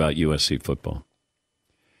talking about USC football.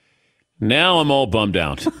 Now I'm all bummed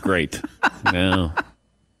out. Great. Now,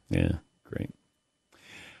 yeah, great.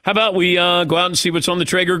 How about we go out and see what's on the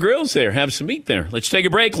Traeger grills there? Have some meat there. Let's take a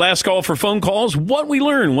break. Last call for phone calls. What we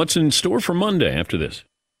learn. What's in store for Monday after this?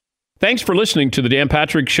 Thanks for listening to the Dan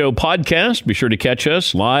Patrick Show podcast. Be sure to catch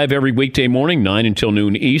us live every weekday morning, 9 until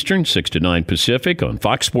noon Eastern, 6 to 9 Pacific on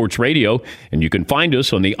Fox Sports Radio. And you can find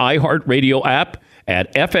us on the iHeartRadio app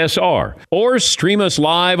at FSR or stream us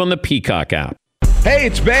live on the Peacock app. Hey,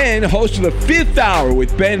 it's Ben, host of the Fifth Hour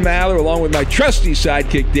with Ben Maller, along with my trusty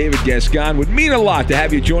sidekick, David Gascon. Would mean a lot to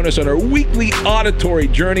have you join us on our weekly auditory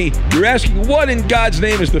journey. You're asking, what in God's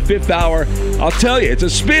name is the Fifth Hour? I'll tell you, it's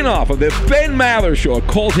a spin-off of the Ben Maller Show, a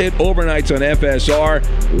cult hit overnights on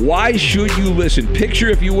FSR. Why should you listen? Picture,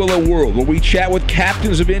 if you will, a world where we chat with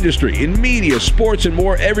captains of industry in media, sports, and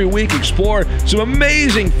more every week. Explore some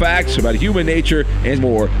amazing facts about human nature and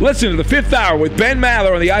more. Listen to the Fifth Hour with Ben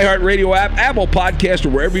Maller on the iHeartRadio app, Apple Podcast, or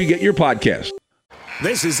wherever you get your podcast.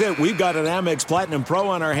 This is it. We've got an Amex Platinum Pro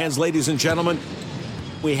on our hands, ladies and gentlemen.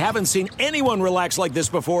 We haven't seen anyone relax like this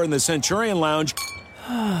before in the Centurion Lounge.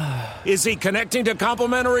 Is he connecting to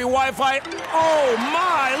complimentary Wi-Fi? Oh,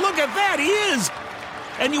 my. Look at that. He is.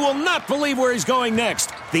 And you will not believe where he's going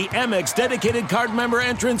next. The Amex dedicated card member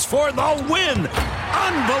entrance for the win.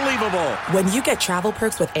 Unbelievable. When you get travel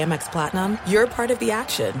perks with Amex Platinum, you're part of the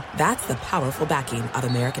action. That's the powerful backing of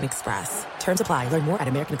American Express. Terms apply. Learn more at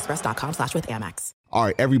americanexpress.com/withAmex. All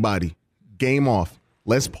right, everybody, game off.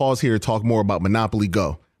 Let's pause here to talk more about Monopoly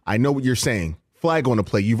Go. I know what you're saying. Flag on the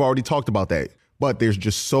play. You've already talked about that. But there's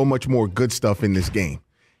just so much more good stuff in this game.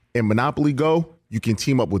 In Monopoly Go, you can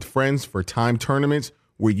team up with friends for time tournaments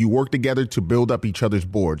where you work together to build up each other's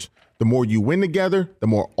boards. The more you win together, the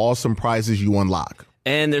more awesome prizes you unlock.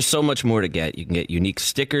 And there's so much more to get. You can get unique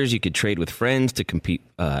stickers. You could trade with friends to compete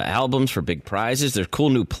albums for big prizes. There's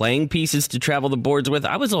cool new playing pieces to travel the boards with.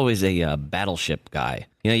 I was always a battleship guy.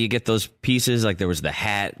 You get those pieces, like there was the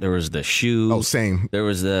hat, there was the shoe. Oh, same. I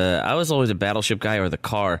was always a battleship guy, or the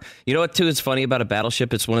car. You know what, too, is funny about a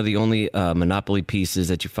battleship? It's one of the only Monopoly pieces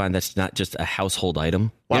that you find that's not just a household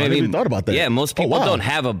item. Wow, I never even thought about that. Yeah, most people don't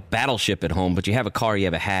have a battleship at home, but you have a car, you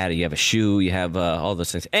have a hat, you have a shoe, you have all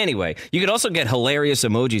those things. Anyway, you could also get hilarious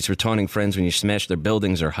emojis for taunting friends when you smash their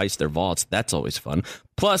buildings or heist their vaults. That's always fun.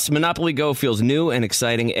 Plus, Monopoly Go feels new and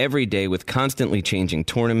exciting every day with constantly changing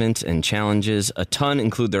tournaments and challenges. A ton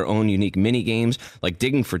include their own unique mini games, like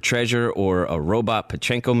digging for treasure or a robot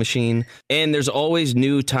Pachinko machine. And there's always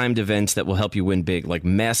new timed events that will help you win big, like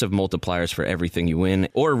massive multipliers for everything you win,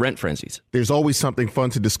 or rent frenzies. There's always something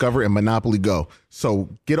fun to discover in Monopoly Go. So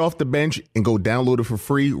get off the bench and go download it for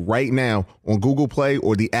free right now on Google Play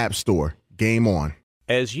or the App Store. Game on.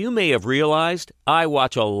 As you may have realized, I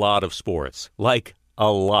watch a lot of sports, like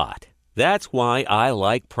a lot. That's why I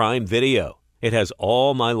like Prime Video. It has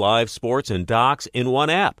all my live sports and docs in one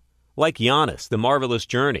app, like Giannis, The Marvelous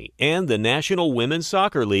Journey, and the National Women's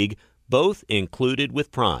Soccer League, both included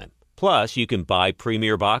with Prime. Plus, you can buy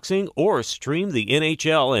Premier Boxing or stream the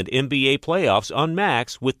NHL and NBA playoffs on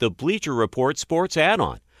Max with the Bleacher Report Sports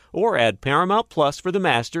add-on, or add Paramount Plus for the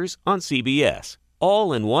Masters on CBS.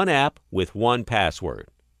 All in one app with one password.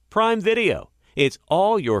 Prime Video. It's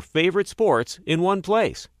all your favorite sports in one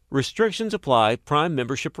place. Restrictions apply. Prime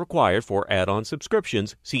membership required for add-on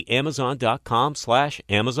subscriptions. See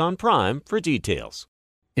Amazon.com/Amazon Prime for details.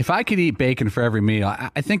 If I could eat bacon for every meal,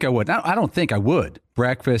 I think I would. I don't think I would.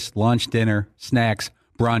 Breakfast, lunch, dinner, snacks,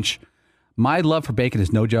 brunch. My love for bacon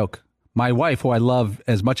is no joke. My wife, who I love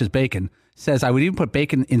as much as bacon, says I would even put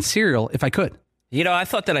bacon in cereal if I could. I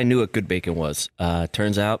thought that I knew what good bacon was.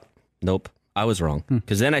 Turns out, nope, I was wrong.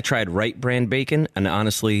 Because then I tried Wright brand bacon, and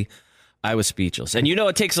honestly, I was speechless. And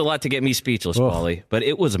it takes a lot to get me speechless, Paulie, but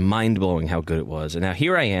it was mind-blowing how good it was. And now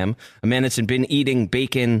here I am, a man that's been eating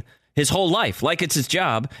bacon his whole life, like it's his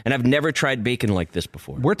job, and I've never tried bacon like this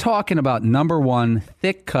before. We're talking about number one,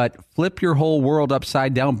 thick cut, flip your whole world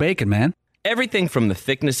upside down bacon, man. Everything from the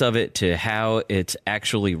thickness of it to how it's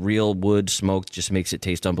actually real wood smoked just makes it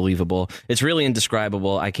taste unbelievable. It's really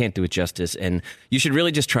indescribable. I can't do it justice, and you should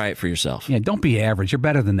really just try it for yourself. Yeah, don't be average. You're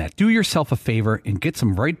better than that. Do yourself a favor and get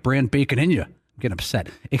some right brand bacon in you. I'm getting upset.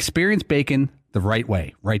 Experience bacon the right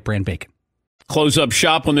way. Right brand bacon. Close up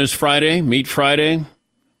shop on this Friday, Meat Friday. I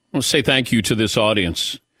want to say thank you to this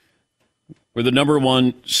audience. We're the number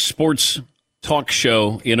one sports talk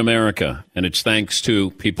show in America, and it's thanks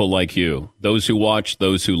to people like you. Those who watch,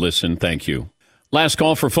 those who listen, thank you. Last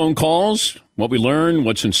call for phone calls, what we learned,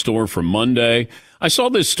 what's in store for Monday. I saw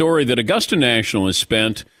this story that Augusta National has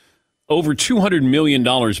spent over $200 million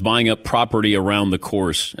buying up property around the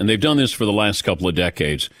course, and they've done this for the last couple of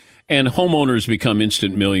decades. And homeowners become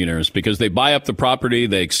instant millionaires because they buy up the property,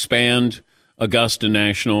 they expand Augusta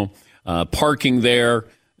National, parking there.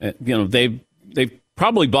 They've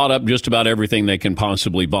probably bought up just about everything they can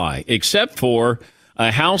possibly buy, except for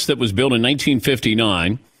a house that was built in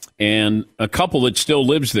 1959 and a couple that still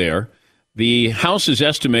lives there. The house is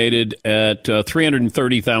estimated at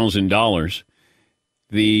 $330,000.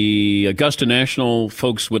 The Augusta National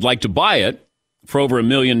folks would like to buy it for over $1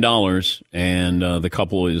 million, and the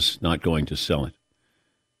couple is not going to sell it.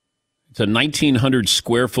 It's a 1,900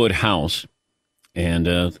 square foot house, and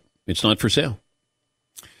it's not for sale.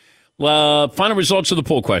 Final results of the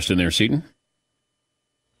poll question there, Seton.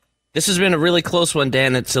 This has been a really close one,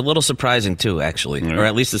 Dan. It's a little surprising, too, actually. Or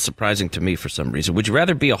at least it's surprising to me for some reason. Would you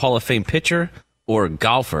rather be a Hall of Fame pitcher or a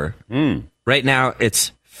golfer? Right now,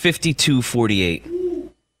 it's 52-48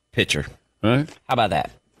 pitcher. All right. How about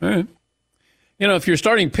that? All right. If you're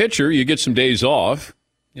starting pitcher, you get some days off.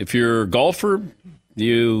 If you're a golfer,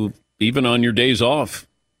 even on your days off,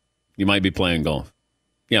 you might be playing golf.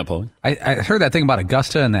 Yeah, Paul. I heard that thing about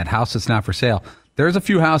Augusta and that house that's not for sale. There's a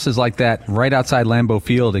few houses like that right outside Lambeau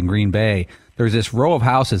Field in Green Bay. There's this row of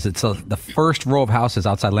houses. It's the first row of houses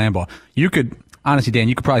outside Lambeau. You could, honestly, Dan,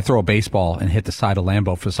 you could probably throw a baseball and hit the side of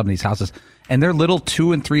Lambeau for some of these houses. And they're little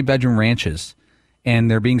 2- and 3-bedroom ranches. And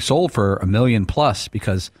they're being sold for $1 million plus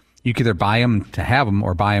because you can either buy them to have them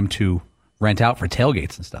or buy them to rent out for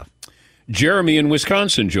tailgates and stuff. Jeremy in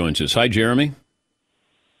Wisconsin joins us. Hi, Jeremy.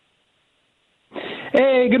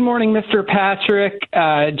 Hey, good morning, Mr. Patrick.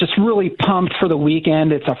 Just really pumped for the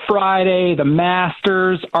weekend. It's a Friday, the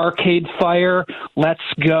Masters, Arcade Fire. Let's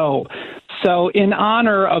go. So in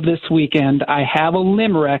honor of this weekend, I have a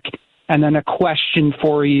limerick and then a question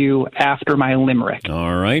for you after my limerick.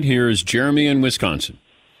 All right, here's Jeremy in Wisconsin.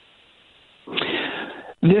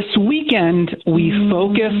 This weekend, we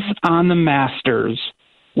focus on the Masters,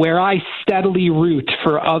 where I steadily root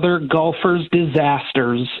for other golfers'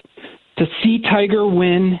 disasters. To see Tiger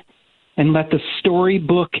win and let the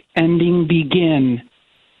storybook ending begin.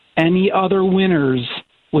 Any other winners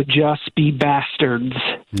would just be bastards.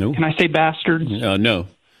 No. Can I say bastards? No,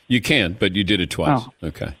 you can, but you did it twice. Oh.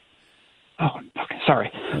 Okay. Oh, okay,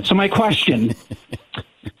 sorry. So my question,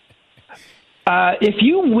 if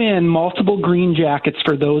you win multiple green jackets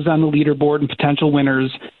for those on the leaderboard and potential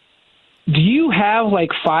winners, do you have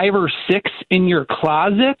like 5 or 6 in your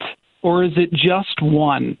closet, or is it just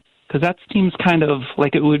one? Because that seems kind of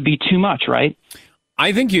like it would be too much, right?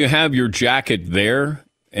 I think you have your jacket there,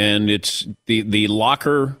 and it's the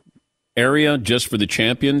locker area just for the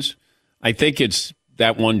champions. I think it's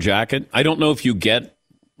that one jacket. I don't know if you get,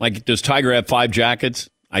 like, does Tiger have 5 jackets?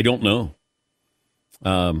 I don't know.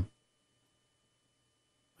 I'd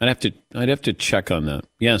have to check on that.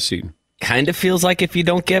 Yeah, see. Kind of feels like if you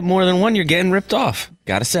don't get more than one, you're getting ripped off.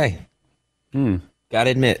 Gotta say. Gotta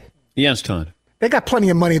admit. Yes, Todd. They got plenty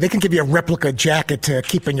of money. They can give you a replica jacket to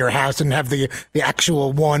keep in your house and have the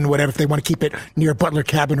actual one, whatever, if they want to keep it near Butler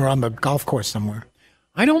Cabin or on the golf course somewhere.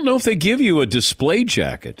 I don't know if they give you a display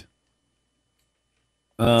jacket.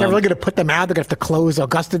 They're really going to put them out. They're going to have to close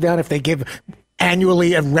Augusta down if they give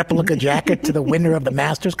annually a replica jacket to the winner of the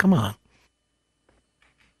Masters. Come on.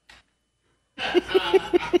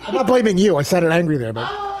 I'm not blaming you. I sounded angry there,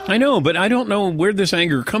 but I know, but I don't know where this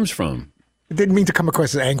anger comes from. I didn't mean to come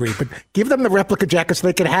across as angry, but give them the replica jacket so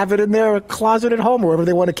they can have it in their closet at home, wherever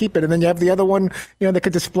they want to keep it. And then you have the other one, they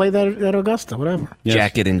could display that at Augusta, whatever. Yes.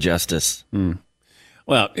 Jacket injustice.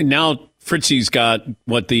 Well, now Fritzy's got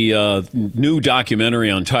what the new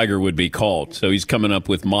documentary on Tiger would be called. So he's coming up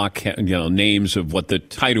with mock names of what the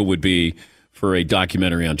title would be for a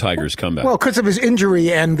documentary on Tiger's comeback. Well, because of his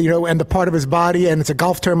injury and the part of his body, and it's a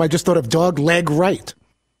golf term, I just thought of dog leg right.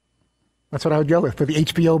 That's what I would go with for the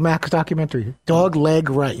HBO Max documentary. Dog leg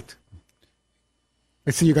right.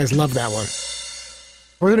 I see you guys love that one.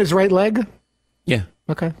 Wasn't his right leg? Yeah.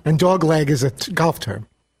 Okay. And dog leg is a golf term.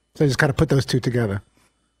 So you just got to put those two together.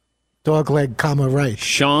 Dog leg, comma, right.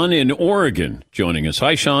 Sean in Oregon joining us.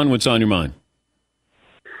 Hi, Sean. What's on your mind?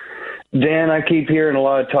 Dan, I keep hearing a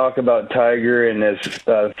lot of talk about Tiger and his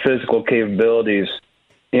physical capabilities.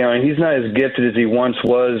 You know, and he's not as gifted as he once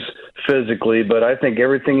was physically, but I think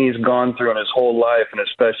everything he's gone through in his whole life, and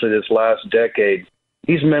especially this last decade,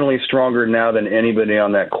 he's mentally stronger now than anybody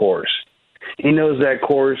on that course. He knows that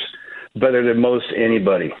course better than most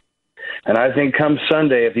anybody. And I think come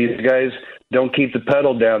Sunday, if these guys don't keep the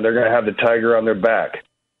pedal down, they're going to have the Tiger on their back.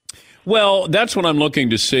 Well, that's what I'm looking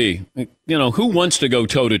to see. You know, who wants to go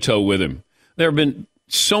toe-to-toe with him? There have been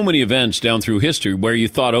so many events down through history where you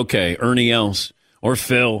thought, okay, Ernie Els or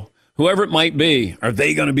Phil, whoever it might be, are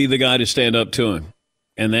they going to be the guy to stand up to him?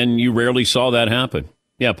 And then you rarely saw that happen.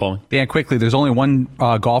 Yeah, Paul. Dan, quickly, there's only one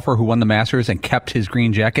golfer who won the Masters and kept his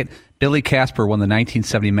green jacket. Billy Casper won the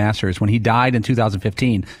 1970 Masters. When he died in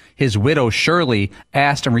 2015, his widow, Shirley,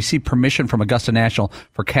 asked and received permission from Augusta National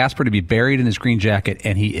for Casper to be buried in his green jacket,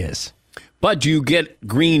 and he is. But you get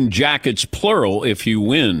green jackets, plural, if you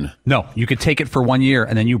win. No, you could take it for 1 year,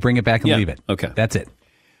 and then you bring it back and leave it. Okay. That's it.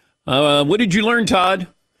 What did you learn, Todd?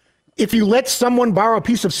 If you let someone borrow a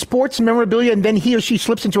piece of sports memorabilia and then he or she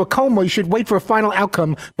slips into a coma, you should wait for a final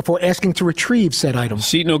outcome before asking to retrieve said item.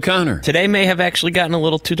 Seton O'Connor. Today may have actually gotten a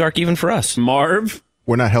little too dark even for us. Marv.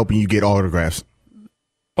 We're not helping you get autographs.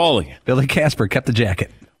 Paulie. Billy Casper kept the jacket.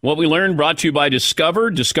 What we learned brought to you by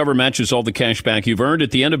Discover. Discover matches all the cash back you've earned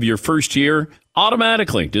at the end of your first year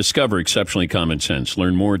automatically. Discover, exceptionally common sense.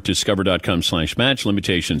 Learn more at discover.com/match.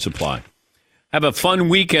 Limitations apply. Have a fun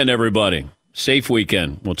weekend, everybody. Safe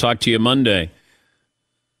weekend. We'll talk to you Monday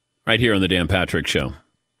right here on the Dan Patrick Show.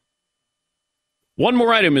 One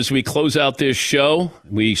more item as we close out this show.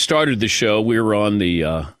 We started the show. We were on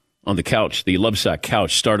the couch, the Lovesack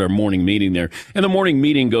couch, start our morning meeting there. And the morning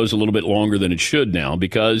meeting goes a little bit longer than it should now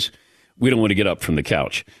because we don't want to get up from the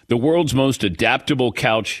couch. The world's most adaptable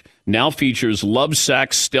couch now features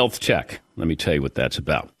Lovesack Stealth Tech. Let me tell you what that's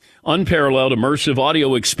about. Unparalleled immersive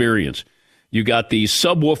audio experience. You got the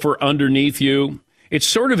subwoofer underneath you. It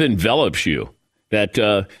sort of envelops you. That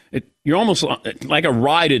you're almost like a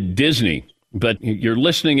ride at Disney, but you're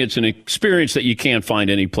listening. It's an experience that you can't find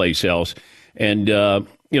anyplace else. And,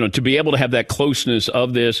 to be able to have that closeness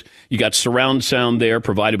of this, you got surround sound there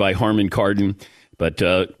provided by Harman Kardon. But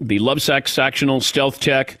the Lovesack Sactional Stealth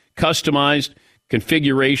Tech, customized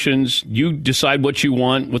configurations. You decide what you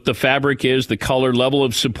want, what the fabric is, the color, level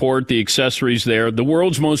of support, the accessories there. The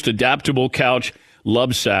world's most adaptable couch,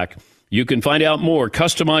 Lovesack. You can find out more.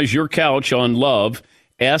 Customize your couch on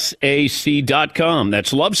lovesac.com.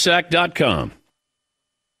 That's lovesac.com.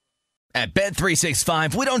 At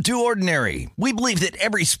Bet365, we don't do ordinary. We believe that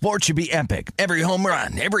every sport should be epic. Every home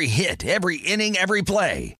run, every hit, every inning, every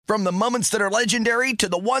play. From the moments that are legendary to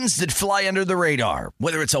the ones that fly under the radar.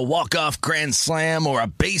 Whether it's a walk-off grand slam or a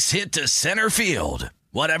base hit to center field.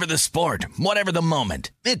 Whatever the sport, whatever the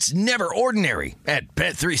moment. It's never ordinary at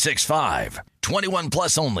Bet365. 21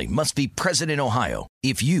 plus only. Must be present in Ohio.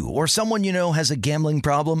 If you or someone you know has a gambling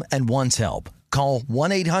problem and wants help, call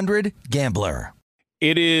 1-800-GAMBLER.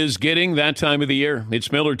 It is getting that time of the year.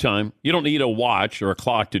 It's Miller time. You don't need a watch or a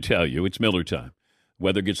clock to tell you. It's Miller time.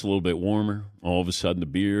 Weather gets a little bit warmer. All of a sudden, the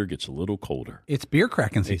beer gets a little colder. It's beer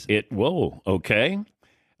cracking season. Whoa, okay.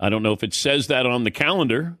 I don't know if it says that on the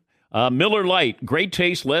calendar. Miller Lite, great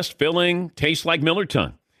taste, less filling, tastes like Miller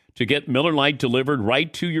time. To get Miller Lite delivered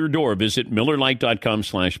right to your door, visit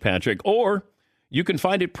MillerLite.com/Patrick, or you can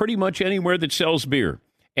find it pretty much anywhere that sells beer.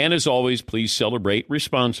 And as always, please celebrate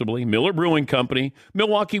responsibly. Miller Brewing Company,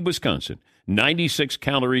 Milwaukee, Wisconsin. 96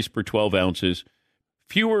 calories per 12 ounces.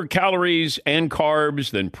 Fewer calories and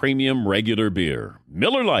carbs than premium regular beer.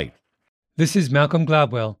 Miller Lite. This is Malcolm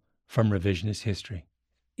Gladwell from Revisionist History.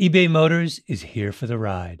 eBay Motors is here for the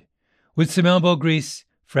ride. With some elbow grease,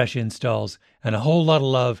 fresh installs, and a whole lot of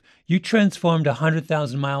love, you transformed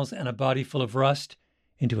 100,000 miles and a body full of rust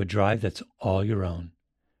into a drive that's all your own.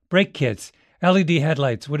 Brake kits, LED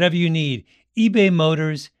headlights, whatever you need, eBay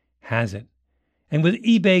Motors has it. And with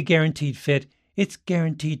eBay Guaranteed Fit, it's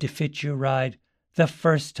guaranteed to fit your ride the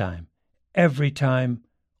first time, every time,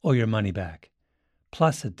 or your money back.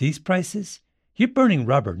 Plus, at these prices, you're burning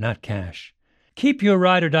rubber, not cash. Keep your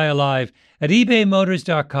ride or die alive at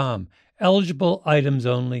ebaymotors.com. Eligible items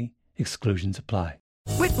only. Exclusions apply.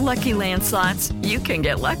 With Lucky Land Slots, you can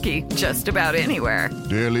get lucky just about anywhere.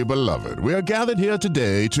 Dearly beloved, we are gathered here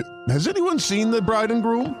today to... Has anyone seen the bride and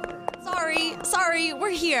groom? Sorry,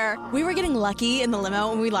 we're here. We were getting lucky in the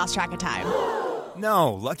limo and we lost track of time.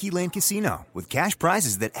 No, Lucky Land Casino, with cash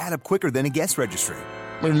prizes that add up quicker than a guest registry.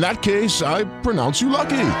 in that case, I pronounce you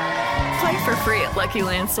lucky. Play for free at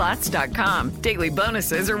LuckyLandSlots.com. Daily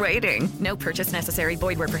bonuses are waiting. No purchase necessary.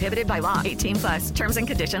 Void where prohibited by law. 18+. Terms and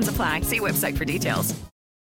conditions apply. See website for details.